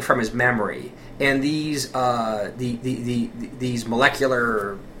everything from his memory, and these these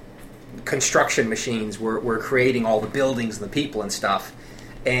molecular construction machines were creating all the buildings and the people and stuff,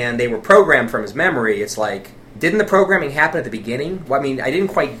 and they were programmed from his memory, it's like, didn't the programming happen at the beginning? Well, I mean, I didn't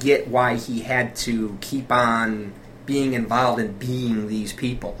quite get why he had to keep on being involved in being these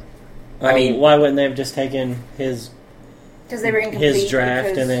people. I mean, why wouldn't they have just taken his Because they were incomplete. his draft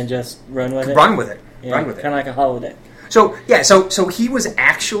because- and then just run with it? run with it. Yeah, Run with it. Kind of like a holodeck. So yeah, so he was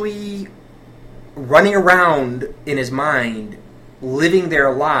actually running around in his mind, living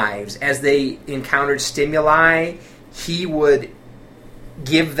their lives as they encountered stimuli. He would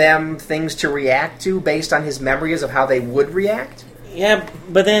give them things to react to based on his memories of how they would react. Yeah,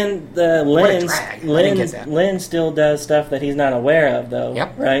 but then the What a Lynn, drag. I didn't get that. Lynn still does stuff that he's not aware of, though.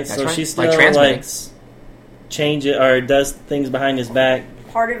 Yep, Right? that's So right. she Like still transmitting. change it or does things behind his back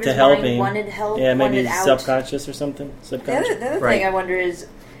Part of his to help mind him. wanted help, Yeah, maybe wanted out. subconscious or something. The Subconscious. other Right. thing I wonder is,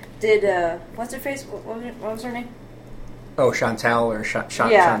 did what's her face? What was her name? Oh, Chantel or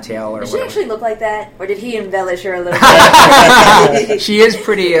Chantel or Did she whatever. actually look like that, or did he embellish her a little bit? She is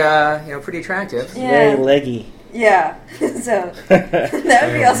pretty, pretty attractive. Very leggy. Yeah. So that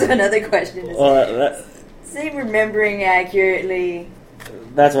would be also another question. Is, Well, is he remembering accurately?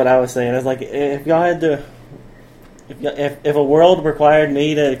 that's what I was saying. It's like if y'all had to, if a world required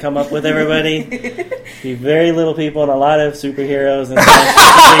me to come up with everybody, be very little people and a lot of superheroes and stuff.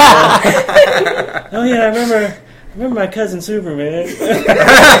 Oh yeah, I remember my cousin Superman.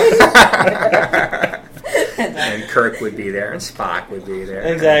 And Kirk would be there, and Spock would be there.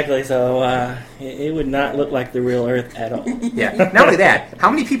 Exactly. So it would not look like the real Earth at all. Yeah. Not only that, how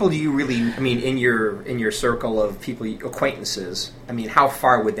many people do you really? I mean, in your circle of people, acquaintances. I mean, how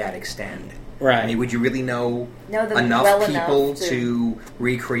far would that extend? Right. I mean, would you really know Know them enough well people enough to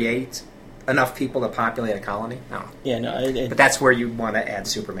recreate enough people to populate a colony? No. Yeah. No. But that's where you want to add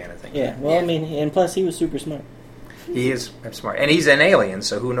Superman, I think. Yeah. Well, I mean, and plus he was super smart, He is smart, and he's an alien,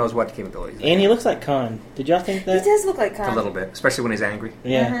 so who knows what capabilities? and he looks like Khan. Did y'all think He that? does look like a Khan. little bit, especially when he's angry.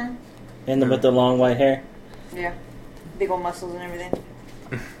 Yeah. Mhm. And with the long white hair. Yeah. Big old muscles and everything.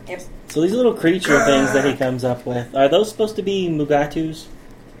 Yep. So these little creature things that he comes up with, are those supposed to be Mugatus?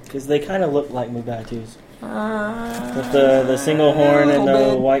 Because they kind of look like Mugatus. With the single horn and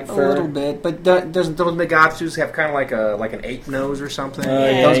the white fur. A little bit, but doesn't those Megatsus have kind of like an ape nose or something? Oh,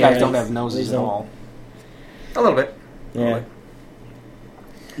 yeah, Those guys yeah. don't have noses These at don't. all. A little bit. Yeah.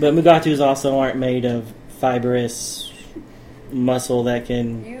 But Mugatus also aren't made of fibrous muscle that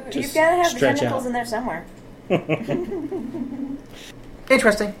can You've just got to have the stretch tentacles out. in there somewhere.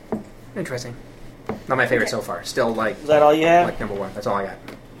 Interesting. Not my favorite so far. Still like Is that all you have? number one. That's all I got.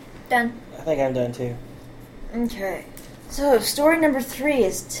 Done. I think I'm done too. Okay. So, story number 3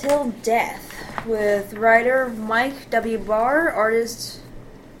 is Till Death, with writer Mike W. Barr, artist...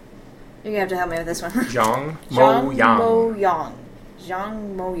 You're going to have to help me with this one. Zhang Zhang Mo Yang. Mo Yang.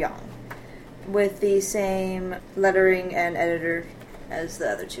 Zhang Mo Yang. With the same lettering and editor as the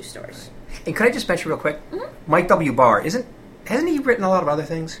other 2 stories. And could I just mention real quick, Mm-hmm. Mike W. Barr hasn't he written a lot of other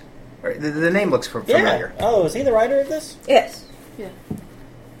things? Or the name looks familiar. Yeah. Oh, is he the writer of this? Yes. Yeah.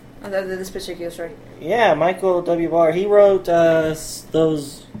 This particular story. Yeah, Michael W. Barr. He wrote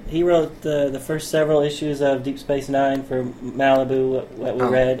those. He wrote the first several issues of Deep Space Nine for Malibu that we Oh.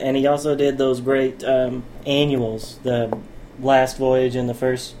 read, and he also did those great annuals, the last voyage and the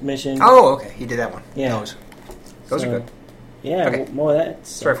first mission. Oh, okay. He did that one. Yeah. Those So, are good. Yeah, Okay. more of that.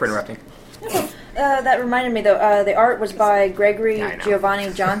 Sorry for interrupting. That reminded me, though, the art was by Gregory Yeah, I know.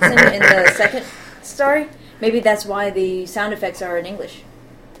 Giovanni Johnson in the second story. Maybe that's why the sound effects are in English.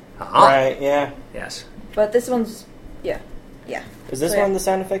 Uh-huh. Right? Yeah. Yes. But this one's, yeah. Is this So, yeah. one the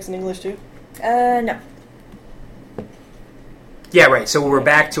sound effects in English too? No. Yeah, right. So we're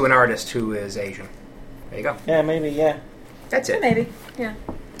back to an artist who is Asian. There you go. Yeah, maybe. Yeah. That's it. Maybe, yeah.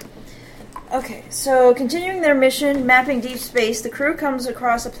 Okay, so continuing their mission, mapping deep space, the crew comes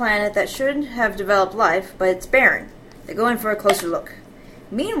across a planet that should have developed life, but it's barren. They go in for a closer look.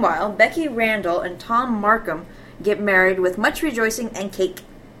 Meanwhile, Becky Randall and Tom Markham get married with much rejoicing and cake.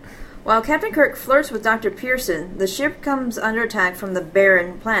 While Captain Kirk flirts with Dr. Pearson, the ship comes under attack from the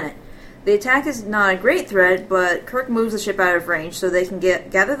barren planet. The attack is not a great threat, but Kirk moves the ship out of range so they can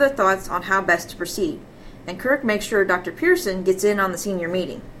gather their thoughts on how best to proceed. And Kirk makes sure Dr. Pearson gets in on the senior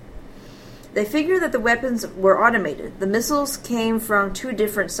meeting. They figure that the weapons were automated. The missiles came from 2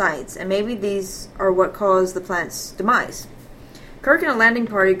 different sites, and maybe these are what caused the planet's demise. Kirk and a landing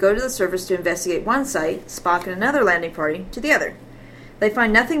party go to the surface to investigate one site, Spock and another landing party to the other. They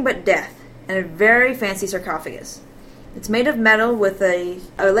find nothing but death, and a very fancy sarcophagus. It's made of metal with a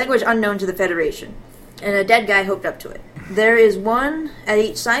language unknown to the Federation, and a dead guy hooked up to it. There is one at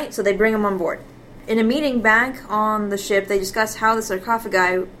each site, so they bring him on board. In a meeting back on the ship, they discuss how the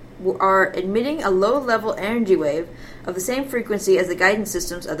sarcophagi are emitting a low-level energy wave of the same frequency as the guidance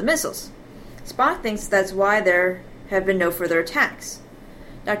systems of the missiles. Spock thinks that's why there have been no further attacks.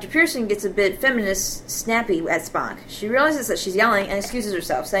 Dr. Pearson gets a bit feminist snappy at Spock. She realizes that she's yelling and excuses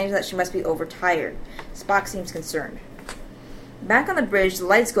herself, saying that she must be overtired. Spock seems concerned. Back on the bridge, the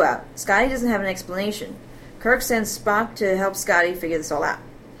lights go out. Scotty doesn't have an explanation. Kirk sends Spock to help Scotty figure this all out.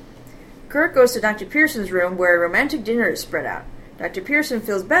 Kirk goes to Dr. Pearson's room where a romantic dinner is spread out. Dr. Pearson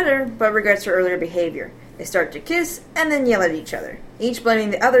feels better, but regrets her earlier behavior. They start to kiss and then yell at each other, each blaming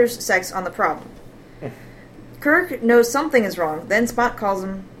the other's sex on the problem. Kirk knows something is wrong, then Spock calls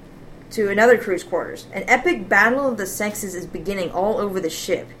him to another crew's quarters. An epic battle of the sexes is beginning all over the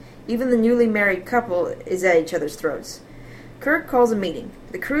ship. Even the newly married couple is at each other's throats. Kirk calls a meeting.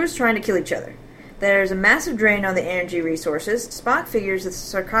 The crew is trying to kill each other. There's a massive drain on the energy resources. Spock figures the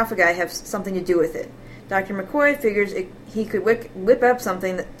sarcophagi have something to do with it. Dr. McCoy figures he could whip up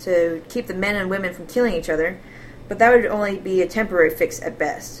something to keep the men and women from killing each other, but that would only be a temporary fix at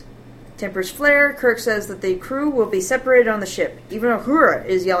best. Tempers flare. Kirk says that the crew will be separated on the ship. Even Uhura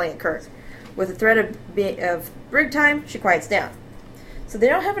is yelling at Kirk. With the threat of brig time, she quiets down. So they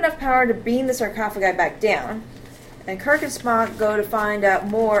don't have enough power to beam the sarcophagi back down, and Kirk and Spock go to find out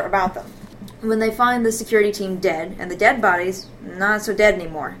more about them. When they find the security team dead, and the dead bodies not so dead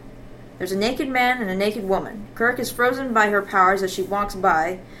anymore. There's a naked man and a naked woman. Kirk is frozen by her powers as she walks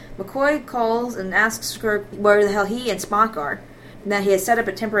by. McCoy calls and asks Kirk where the hell he and Spock are, and that he has set up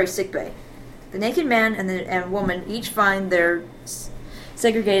a temporary sickbay. The naked man and the woman each find their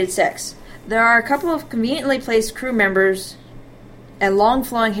segregated sex. There are a couple of conveniently placed crew members and long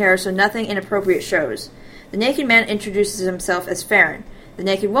flowing hair so nothing inappropriate shows. The naked man introduces himself as Farron. The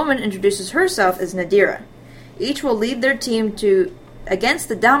naked woman introduces herself as Nadira. Each will lead their team against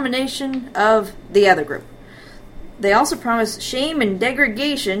the domination of the other group. They also promise shame and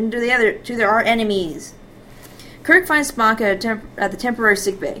degradation to our enemies. Kirk finds Spock at the temporary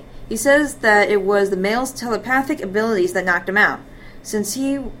sickbay. He says that it was the male's telepathic abilities that knocked him out. Since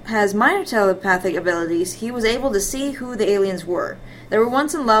he has minor telepathic abilities, he was able to see who the aliens were. They were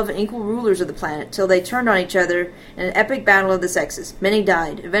once in love and equal rulers of the planet, till they turned on each other in an epic battle of the sexes. Many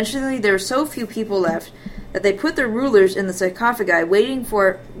died. Eventually, there were so few people left that they put their rulers in the sarcophagi, waiting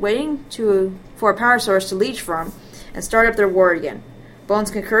for a power source to leech from and start up their war again. Bones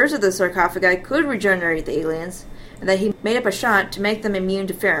concurs that the sarcophagi could regenerate the aliens, and that he made up a shot to make them immune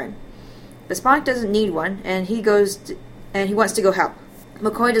to Farron. But Spock doesn't need one, and he wants to go help.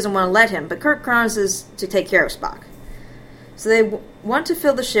 McCoy doesn't want to let him, but Kirk promises to take care of Spock. So they want to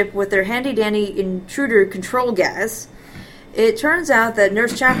fill the ship with their handy-dandy intruder control gas. It turns out that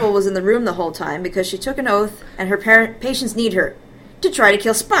Nurse Chapel was in the room the whole time because she took an oath and her patients need her to try to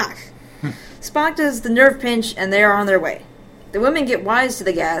kill Spock. Spock does the nerve pinch and they are on their way. The women get wise to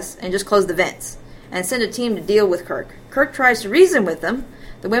the gas and just close the vents and send a team to deal with Kirk. Kirk tries to reason with them.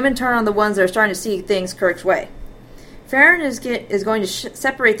 The women turn on the ones that are starting to see things Kirk's way. Farron is going to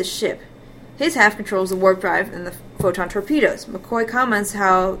separate the ship. His half controls the warp drive and the photon torpedoes. McCoy comments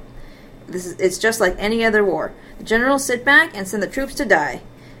how it's just like any other war. The generals sit back and send the troops to die.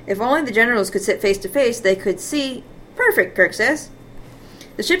 If only the generals could sit face to face, they could see. Perfect, Kirk says.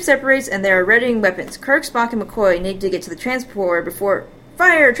 The ship separates and they are readying weapons. Kirk, Spock, and McCoy need to get to the transport before...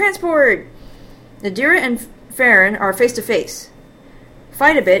 Fire! Transport! Nadira and Farron are face to face.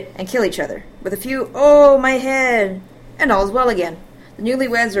 Fight a bit and kill each other. With a few, oh, my head, and all's well again. The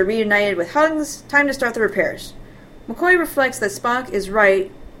newlyweds are reunited with hugs. Time to start the repairs. McCoy reflects that Spock is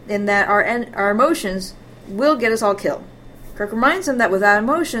right in that our emotions will get us all killed. Kirk reminds him that without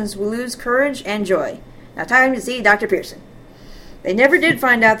emotions, we lose courage and joy. Now time to see Dr. Pearson. They never did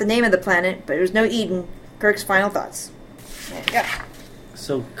find out the name of the planet, but it was no Eden. Kirk's final thoughts. There you go.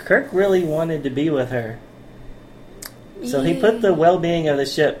 So Kirk really wanted to be with her. So he put the well-being of the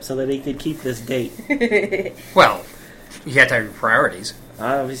ship so that he could keep this date. Well, you have to have your priorities.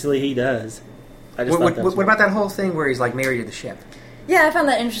 Obviously he does. I just What about that whole thing where he's like married to the ship? Yeah, I found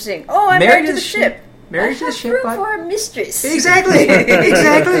that interesting. Oh, I'm married to the ship. Married to the ship, room for a mistress. Exactly.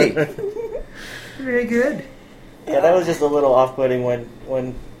 Exactly. Very good. Yeah, that was just a little off-putting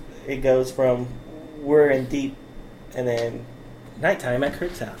when it goes from we're in deep and then nighttime at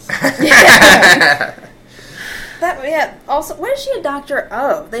Kirk's house. Also, what is she a doctor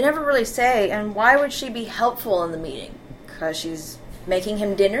of? They never really say, and why would she be helpful in the meeting? Because she's making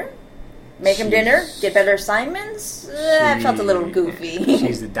him dinner? Make him dinner? Get better assignments? That felt a little goofy.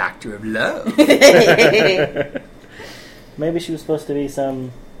 She's the doctor of love. Maybe she was supposed to be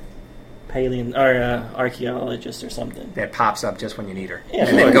some archaeologist or something. That pops up just when you need her. Yeah,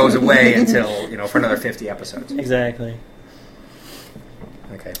 and then goes away until, for another 50 episodes. Exactly.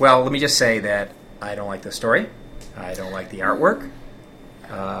 Okay. Well, let me just say that I don't like the story. I don't like the artwork.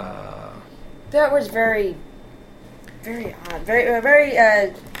 The artwork's very Very odd.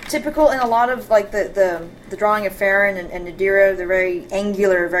 Very typical in a lot of like the drawing of Farron and Nadira. They're very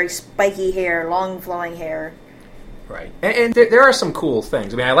angular, very spiky hair, long flowing hair. Right. And there are some cool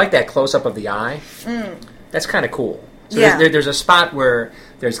things. I mean, I like that close up of the eye. That's kind of cool. So Yeah. there's a spot where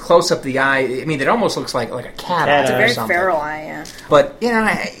there's close up of the eye. I mean, it almost looks like a cat eye It's a or very something. feral eye. Yeah. But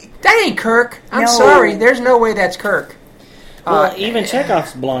that ain't Kirk. I'm No. sorry. There's no way that's Kirk. Well, even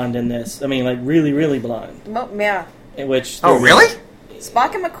Chekhov's blonde in this. I mean, like really, really blonde. Yeah. In which Oh, really?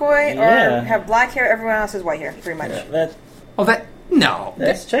 Spock and McCoy Yeah. have black hair. Everyone else has white hair, pretty much. No.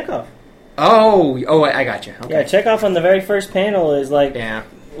 That's Chekhov. Oh, I got you. Okay. Yeah, Chekhov on the very first panel is like Yeah.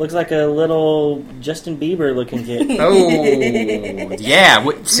 looks like a little Justin Bieber looking kid. Oh, yeah.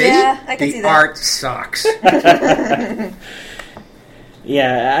 See? Yeah, I can the see that. art sucks.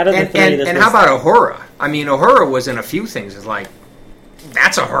 Yeah, out of the three, this and was, how about Uhura? I mean, Uhura was in a few things. It's like,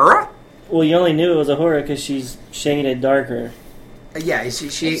 that's Uhura? Well, you only knew it was Uhura because she's shaded darker. Yeah, she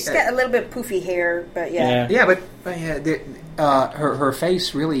She's got a little bit poofy hair, but yeah. yeah, but her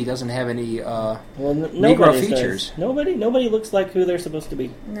face really doesn't have any. Well, Negro nobody features. does. Nobody looks like who they're supposed to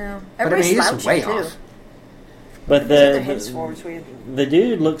be. No. But I mean, Everybody's he is way slouching, too. off. But Their heads forward, so we- the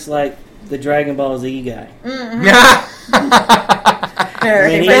dude looks like the Dragon Ball Z guy.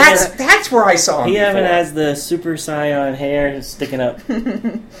 Very mean, he much has- so. That's where I saw him. He even before. has the Super Saiyan hair sticking up.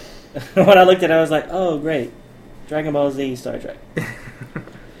 When I looked at it, I was like, "Oh, great, Dragon Ball Z, Star Trek."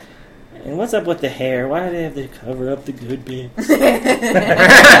 And what's up with the hair? Why do they have to cover up the good bits?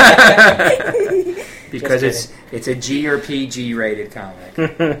 because Just it's a G or PG rated comic.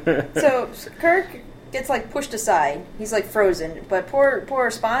 So Kirk gets like pushed aside. He's like frozen, but poor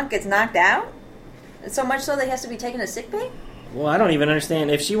Spock gets knocked out. So much so that he has to be taken to sickbay. Well, I don't even understand.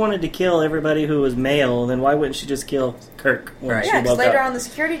 If she wanted to kill everybody who was male, then why wouldn't she just kill Kirk when Right. she Yeah, because woke later up? on the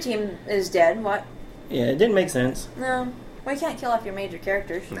security team is dead. What? Yeah, it didn't make sense. No. Well, you can't kill off your major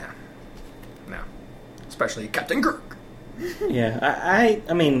characters. No. Especially Captain Kirk. Yeah,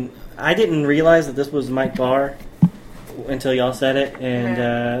 I mean, I didn't realize that this was Mike Barr until y'all said it, and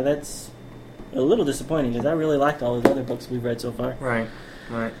that's a little disappointing because I really liked all the other books we've read so far. Right.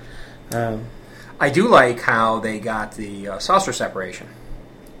 I I do like how they got the saucer separation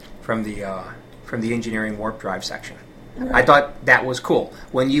from the engineering warp drive section. Right. I thought that was cool.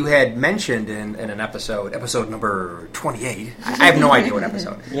 When you had mentioned in an episode number 28, I have no idea what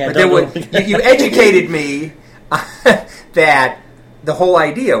episode, Yeah, but don't then you educated me that the whole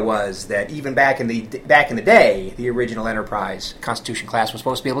idea was that even back in the day, the original Enterprise Constitution class was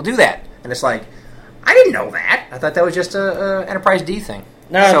supposed to be able to do that, and it's like, I didn't know that. I thought that was just a Enterprise D thing.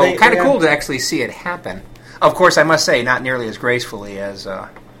 No, So they- kind of yeah. cool to actually see it happen. Of course, I must say, not nearly as gracefully as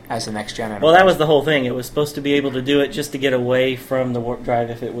the Next Gen Enterprise. Well, that was the whole thing. It was supposed to be able to do it just to get away from the warp drive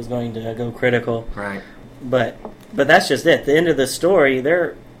if it was going to go critical. Right. But that's just it. The end of the story,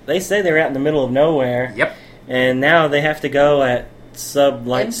 they say they're out in the middle of nowhere. Yep. And now they have to go at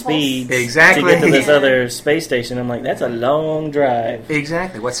sub-light Impulse. speeds Exactly. to get to this Yeah. other space station. I'm like, that's a long drive.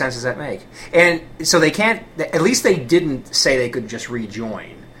 Exactly. What sense does that make? And so they can't. At least they didn't say they could just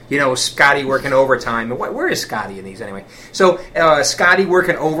rejoin. You know, Scotty working overtime. Where is Scotty in these anyway? So Scotty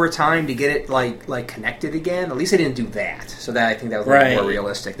working overtime to get it like connected again. At least they didn't do that. So that I think that was a little Right. more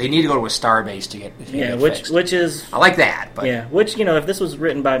realistic. They need to go to a starbase to get Yeah, it which fixed. which is I like that. But which if this was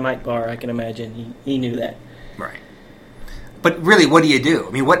written by Mike Barr, I can imagine he knew that. Right. But really, what do you do?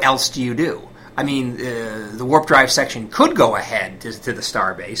 I mean, what else do you do? I mean, the warp drive section could go ahead to the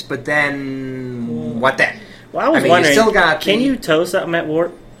starbase, but then what then? Well, I was I mean, you wondering, still got can the- you tow something at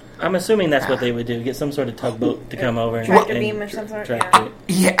warp? I'm assuming that's what they would do. Get some sort of tugboat to come over and Tractor and beam or some sort, track yeah. it.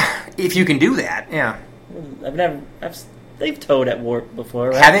 Yeah, if you can do that, yeah. They've towed at warp before,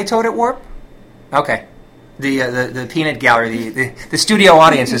 right? Have they towed at warp? Okay. The peanut gallery, the studio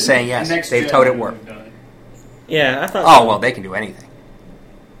audience is saying yes. Next They've gen towed at would warp. have done it. Yeah, I thought. Oh so. well, they can do anything.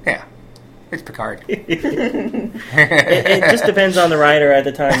 Yeah, it's Picard. It just depends on the writer at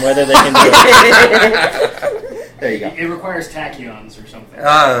the time whether they can do it. There you go. It requires tachyons or something.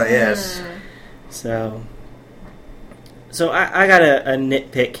 Oh yes. So I got a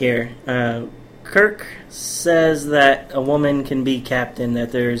nitpick here. Kirk says that a woman can be captain.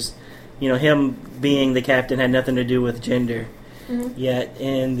 That there's, him being the captain had nothing to do with gender. Mm-hmm. Yet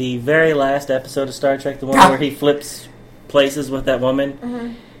in the very last episode of Star Trek, the one where he flips places with that woman,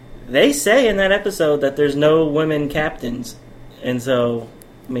 Mm-hmm. they say in that episode that there's no women captains, and so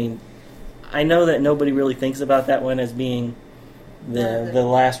I know that nobody really thinks about that one as being the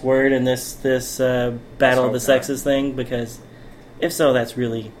last word in this battle of the sexes thing, because if so, that's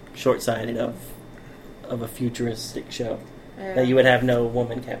really short-sighted of a futuristic show that you would have no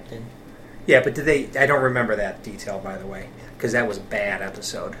woman captain. Yeah, but did they? I don't remember that detail, by the way, because that was a bad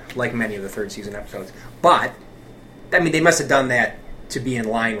episode, like many of the third season episodes. But I mean, they must have done that to be in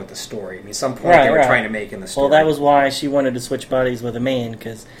line with the story. I mean, some point they were trying to make in the story. Well, that was why she wanted to switch bodies with a man,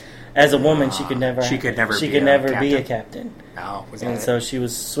 because as a woman, she could never be a captain. Oh, was that and it? so she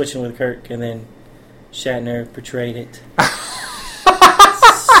was switching with Kirk, and then Shatner portrayed it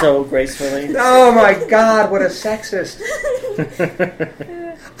so gracefully. Oh my God! What a sexist!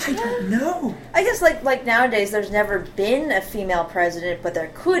 I don't know. I guess like nowadays, there's never been a female president, but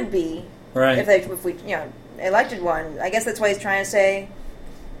there could be. Right. If we elected one. I guess that's why he's trying to say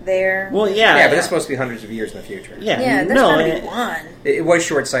there. Well, yeah. Yeah, but it's supposed to be hundreds of years in the future. Yeah, there's going to be one. It was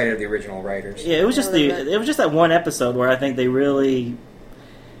short-sighted of the original writers. Yeah, it was just that one episode where I think they really,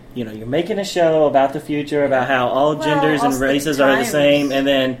 you're making a show about the future, about how all genders and races are the same, and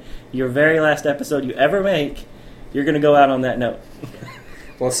then your very last episode you ever make, you're going to go out on that note.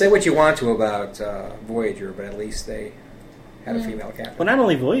 Well, say what you want to about Voyager, but at least they had a female captain. Well, not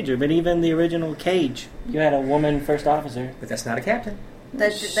only Voyager, but even the original Cage. You had a woman first officer. But that's not a captain. They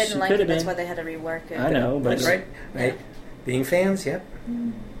didn't like it, that's why they had to rework it. I know, but... That's right. Right. Being fans, yep.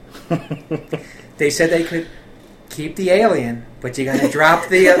 They said they could keep the alien, but you got to drop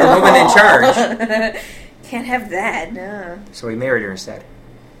the woman in charge. Can't have that, no. So he married her instead.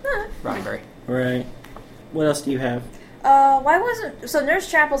 Roddenberry. Right. What else do you have? Why wasn't... So Nurse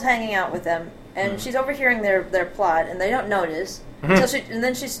Chapel's hanging out with them, and she's overhearing their plot, and they don't notice. And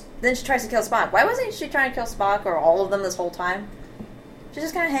then she tries to kill Spock. Why wasn't she trying to kill Spock or all of them this whole time? She's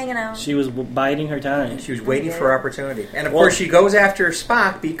just kind of hanging out. She was biding her time. She was waiting for opportunity. And of course she goes after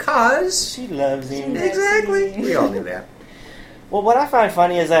Spock because... She loves him. Exactly. We all knew that. Well, what I find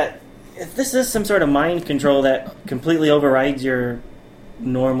funny is that if this is some sort of mind control that completely overrides your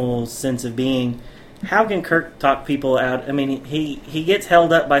normal sense of being... How can Kirk talk people out? I mean, he gets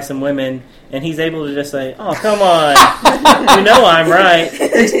held up by some women, and he's able to just say, "Oh, come on, I'm right.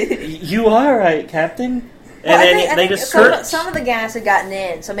 You are right, Captain." And then they just some of the gas had gotten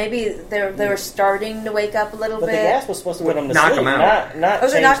in, so maybe they were starting to wake up a little bit. But the gas was supposed to put them to knock sleep, them out. not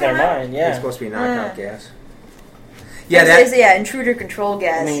change their mind. Yeah, it's supposed to be knockout gas. Yeah, intruder control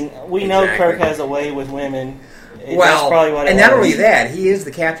gas. I mean, we know Kirk has a way with women. Well, probably what and not only that, he is the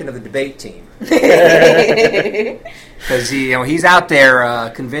captain of the debate team. Because he's out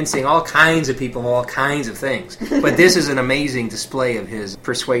there convincing all kinds of people of all kinds of things. But this is an amazing display of his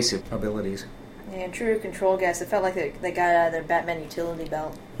persuasive abilities. Yeah, intruder control gas. It felt like they got out of their Batman utility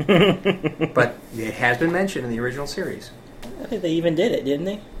belt. But it has been mentioned in the original series. I think they even did it, didn't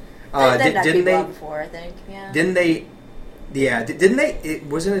they? Didn't they? Before, I think. Yeah. Didn't they? Yeah. Didn't they?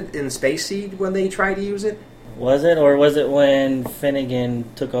 Wasn't it in Space Seed when they tried to use it? Was it, or was it when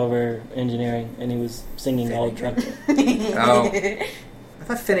Finnegan took over engineering and he was singing all drunk? Oh, I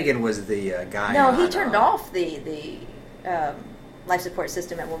thought Finnegan was the guy. No, he turned off the life support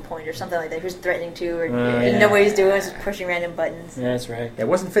system at one point or something like that. He was threatening to, or didn't know what he was doing. He was just pushing random buttons. Yeah, that's right. Yeah,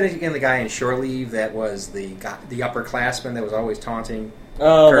 wasn't Finnegan the guy in Shore Leave that was the upperclassman that was always taunting?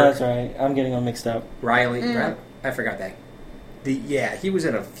 Oh, Kirk? That's right. I'm getting them mixed up. Riley. I forgot that. He was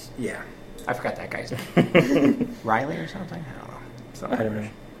in a I forgot that guy's name. Riley or something? I don't know.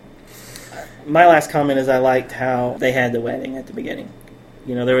 My last comment is I liked how they had the wedding at the beginning.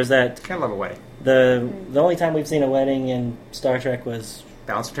 There was that... I love a wedding. The only time we've seen a wedding in Star Trek was...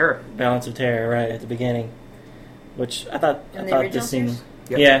 Balance of Terror. Balance of Terror, right, at the beginning. Which I thought this seemed...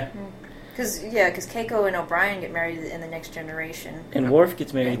 Yep. Yeah. Because Keiko and O'Brien get married in the Next Generation. And Worf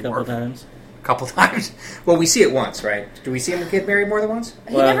gets married a couple times. Couple times. Well, we see it once, right? Do we see him get married more than once?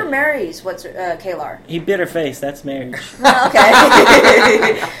 He never marries Kalar. He bit her face. That's marriage. Oh,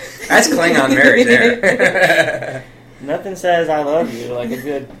 okay. That's Klingon marriage there. Nothing says I love you like a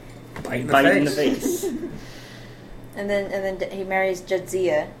good bite in the face. And then he marries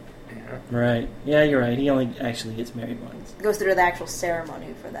Jadzia. Yeah. Right. Yeah, you're right. He only actually gets married once. Goes through the actual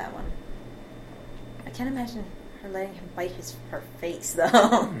ceremony for that one. I can't imagine her letting him bite her face,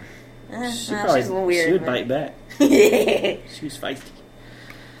 though. She's a little weird. She would bite back. Yeah. She was feisty.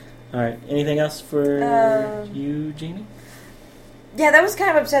 All right. Anything else for you, Jeannie? Yeah, that was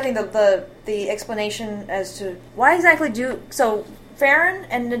kind of upsetting. The explanation as to why exactly so Farron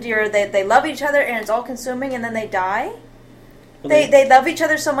and Nadir they love each other and it's all consuming and then they die. Well, they love each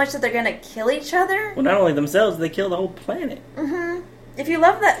other so much that they're going to kill each other. Well, not only themselves, they kill the whole planet. Mm-hmm. If you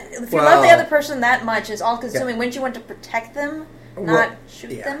love the other person that much, it's all consuming. Wouldn't you want to protect them, not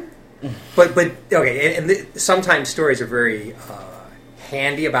shoot them? But okay, and sometimes stories are very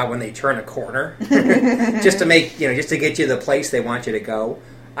handy about when they turn a corner, just to get you the place they want you to go.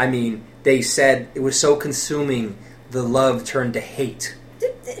 I mean, they said it was so consuming, the love turned to hate.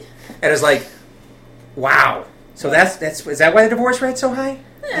 And it was like, wow. So that's is that why the divorce rate's so high?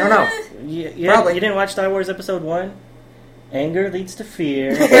 I don't know. You didn't watch Star Wars Episode 1? Anger leads to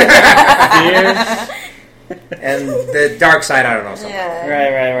fear. Fear. And the dark side, I don't know. Something. Yeah.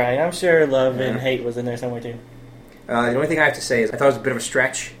 Right. I'm sure love and hate was in there somewhere too. The only thing I have to say is I thought it was a bit of a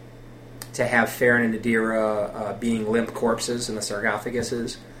stretch to have Farron and Nadira being limp corpses in the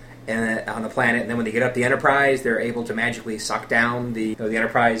sarcophaguses and on the planet. And then when they get up the Enterprise, they're able to magically suck down the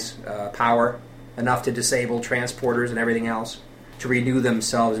Enterprise power enough to disable transporters and everything else to renew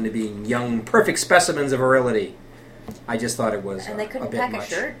themselves into being young, perfect specimens of virility. I just thought it was And they couldn't a bit pack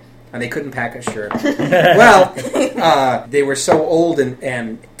much. a shirt. And they couldn't pack a shirt. Well, they were so old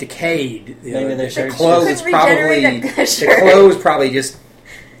and decayed. Maybe their shirts clothes couldn't regenerate probably a shirt. the clothes probably just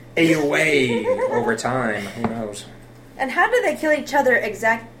ate away over time. Who knows? And how do they kill each other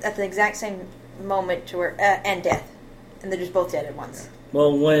at the exact same moment to where and death, and they're just both dead at once?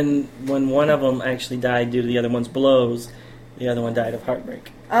 Well, when one of them actually died due to the other one's blows, the other one died of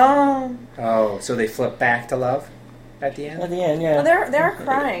heartbreak. Oh, so they flip back to love at the end? At the end, yeah. Well, they're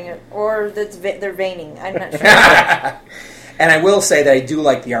crying, or they're veining. I'm not sure. And I will say that I do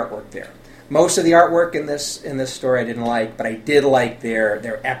like the artwork there. Most of the artwork in this story I didn't like, but I did like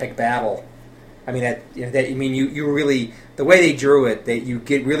their epic battle. I mean you really, the way they drew it, you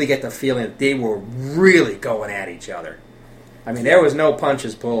really get the feeling that they were really going at each other. I mean, there was no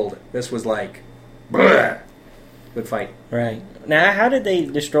punches pulled. This was like, bleh. Good fight. Right. Now, how did they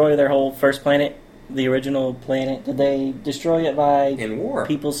destroy their whole first planet, the original planet? Did they destroy it by In war.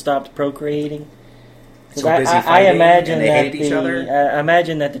 people stopped procreating? 'Cause So busy I fighting, imagine and they that hated each other? I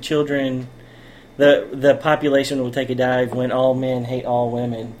imagine that the children, the population will take a dive when all men hate all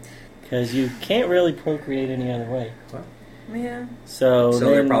women, because you can't really procreate any other way. Yeah. So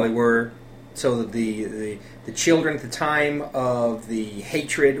there probably were. So the children at the time of the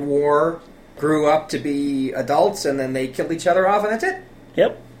hatred war grew up to be adults, and then they killed each other off, and that's it.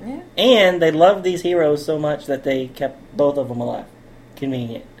 Yep. Yeah. And they loved these heroes so much that they kept both of them alive.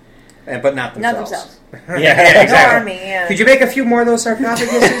 Convenient. But not themselves. Not themselves. Yeah, exactly. No army, yeah. Could you make a few more of those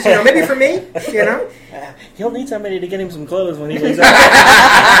sarcophaguses? Maybe for me. He'll need somebody to get him some clothes when he leaves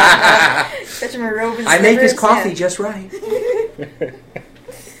out. Fetch him a robe and I make his slippers, coffee yeah. just right.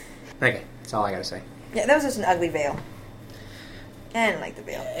 Okay, that's all I gotta say. Yeah, that was just an ugly veil. I didn't like the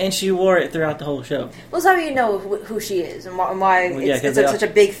veil. And she wore it throughout the whole show. Well, so you know who she is and why Well, yeah, it's 'cause they such a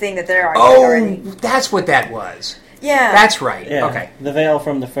big thing that they're Oh, already. that's what that was. Yeah. That's right. Yeah, Okay. the veil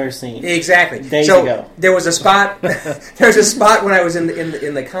from the first scene. Exactly. Days so ago. there was a spot. There was a spot when I was in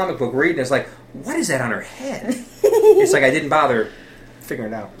the comic book reading. It's like, what is that on her head? It's like I didn't bother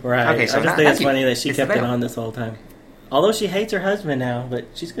figuring it out. Right. Okay. So I just think it's not- funny that she it's kept the it veil. on this whole time. Although she hates her husband now, but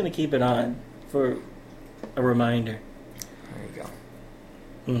she's going to keep it on for a reminder. There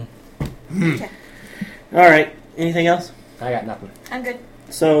you go. All right. Anything else? I got nothing. I'm good.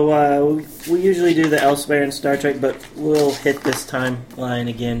 So we usually do the Elsewhere in Star Trek, but we'll hit this timeline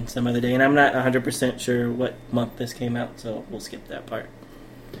again some other day. And I'm not 100% sure what month this came out, so we'll skip that part.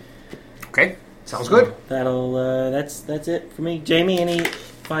 Okay. Sounds good. That'll that's it for me. Jamie, any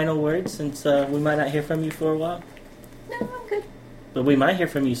final words since we might not hear from you for a while? No, I'm good. But we might hear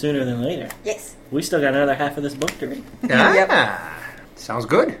from you sooner than later. Yes. We still got another half of this book to read. Ah, sounds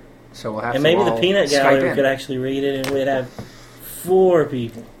good. So we'll have And to maybe the all Peanut Skype Gallery in. could actually read it, and we'd have 4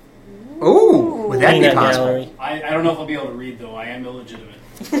 people. Ooh, would that be Peanut possible? Gallery. I don't know if I'll be able to read, though. I am illegitimate.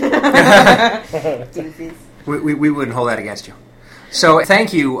 Doofies. We wouldn't hold that against you. So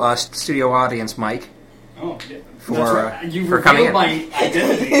thank you, studio audience, Mike. Oh, yeah. For, That's right. You for coming in. revealed my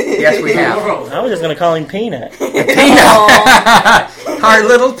identity. Yes, we in the have. world. I was just going to call him Peanut. Our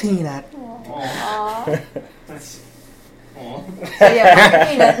little Peanut. Aw. That's... Aw. So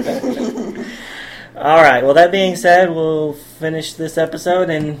yeah, peanut. All right. Well, that being said, we'll finish this episode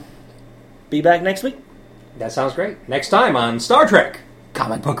and be back next week. That sounds great. Next time on Star Trek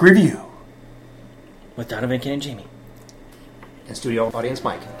Comic Book Review. With Donovan, Ken, and Jamie. And studio audience,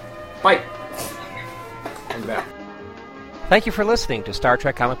 Mike. Bye. And back. Thank you for listening to Star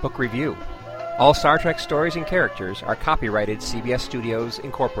Trek Comic Book Review. All Star Trek stories and characters are copyrighted CBS Studios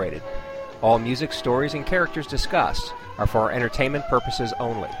Incorporated. All music, stories, and characters discussed are for entertainment purposes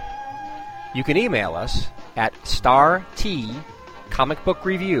only. You can email us at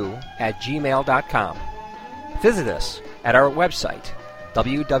startcomicbookreview@gmail.com. Visit us at our website,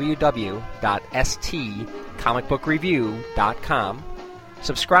 www.stcomicbookreview.com.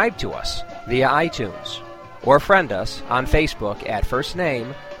 Subscribe to us via iTunes, or friend us on Facebook at first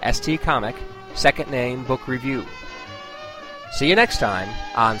name ST Comic, second name Book Review. See you next time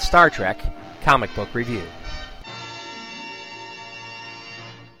on Star Trek Comic Book Review.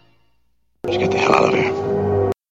 Let's get the hell out of here.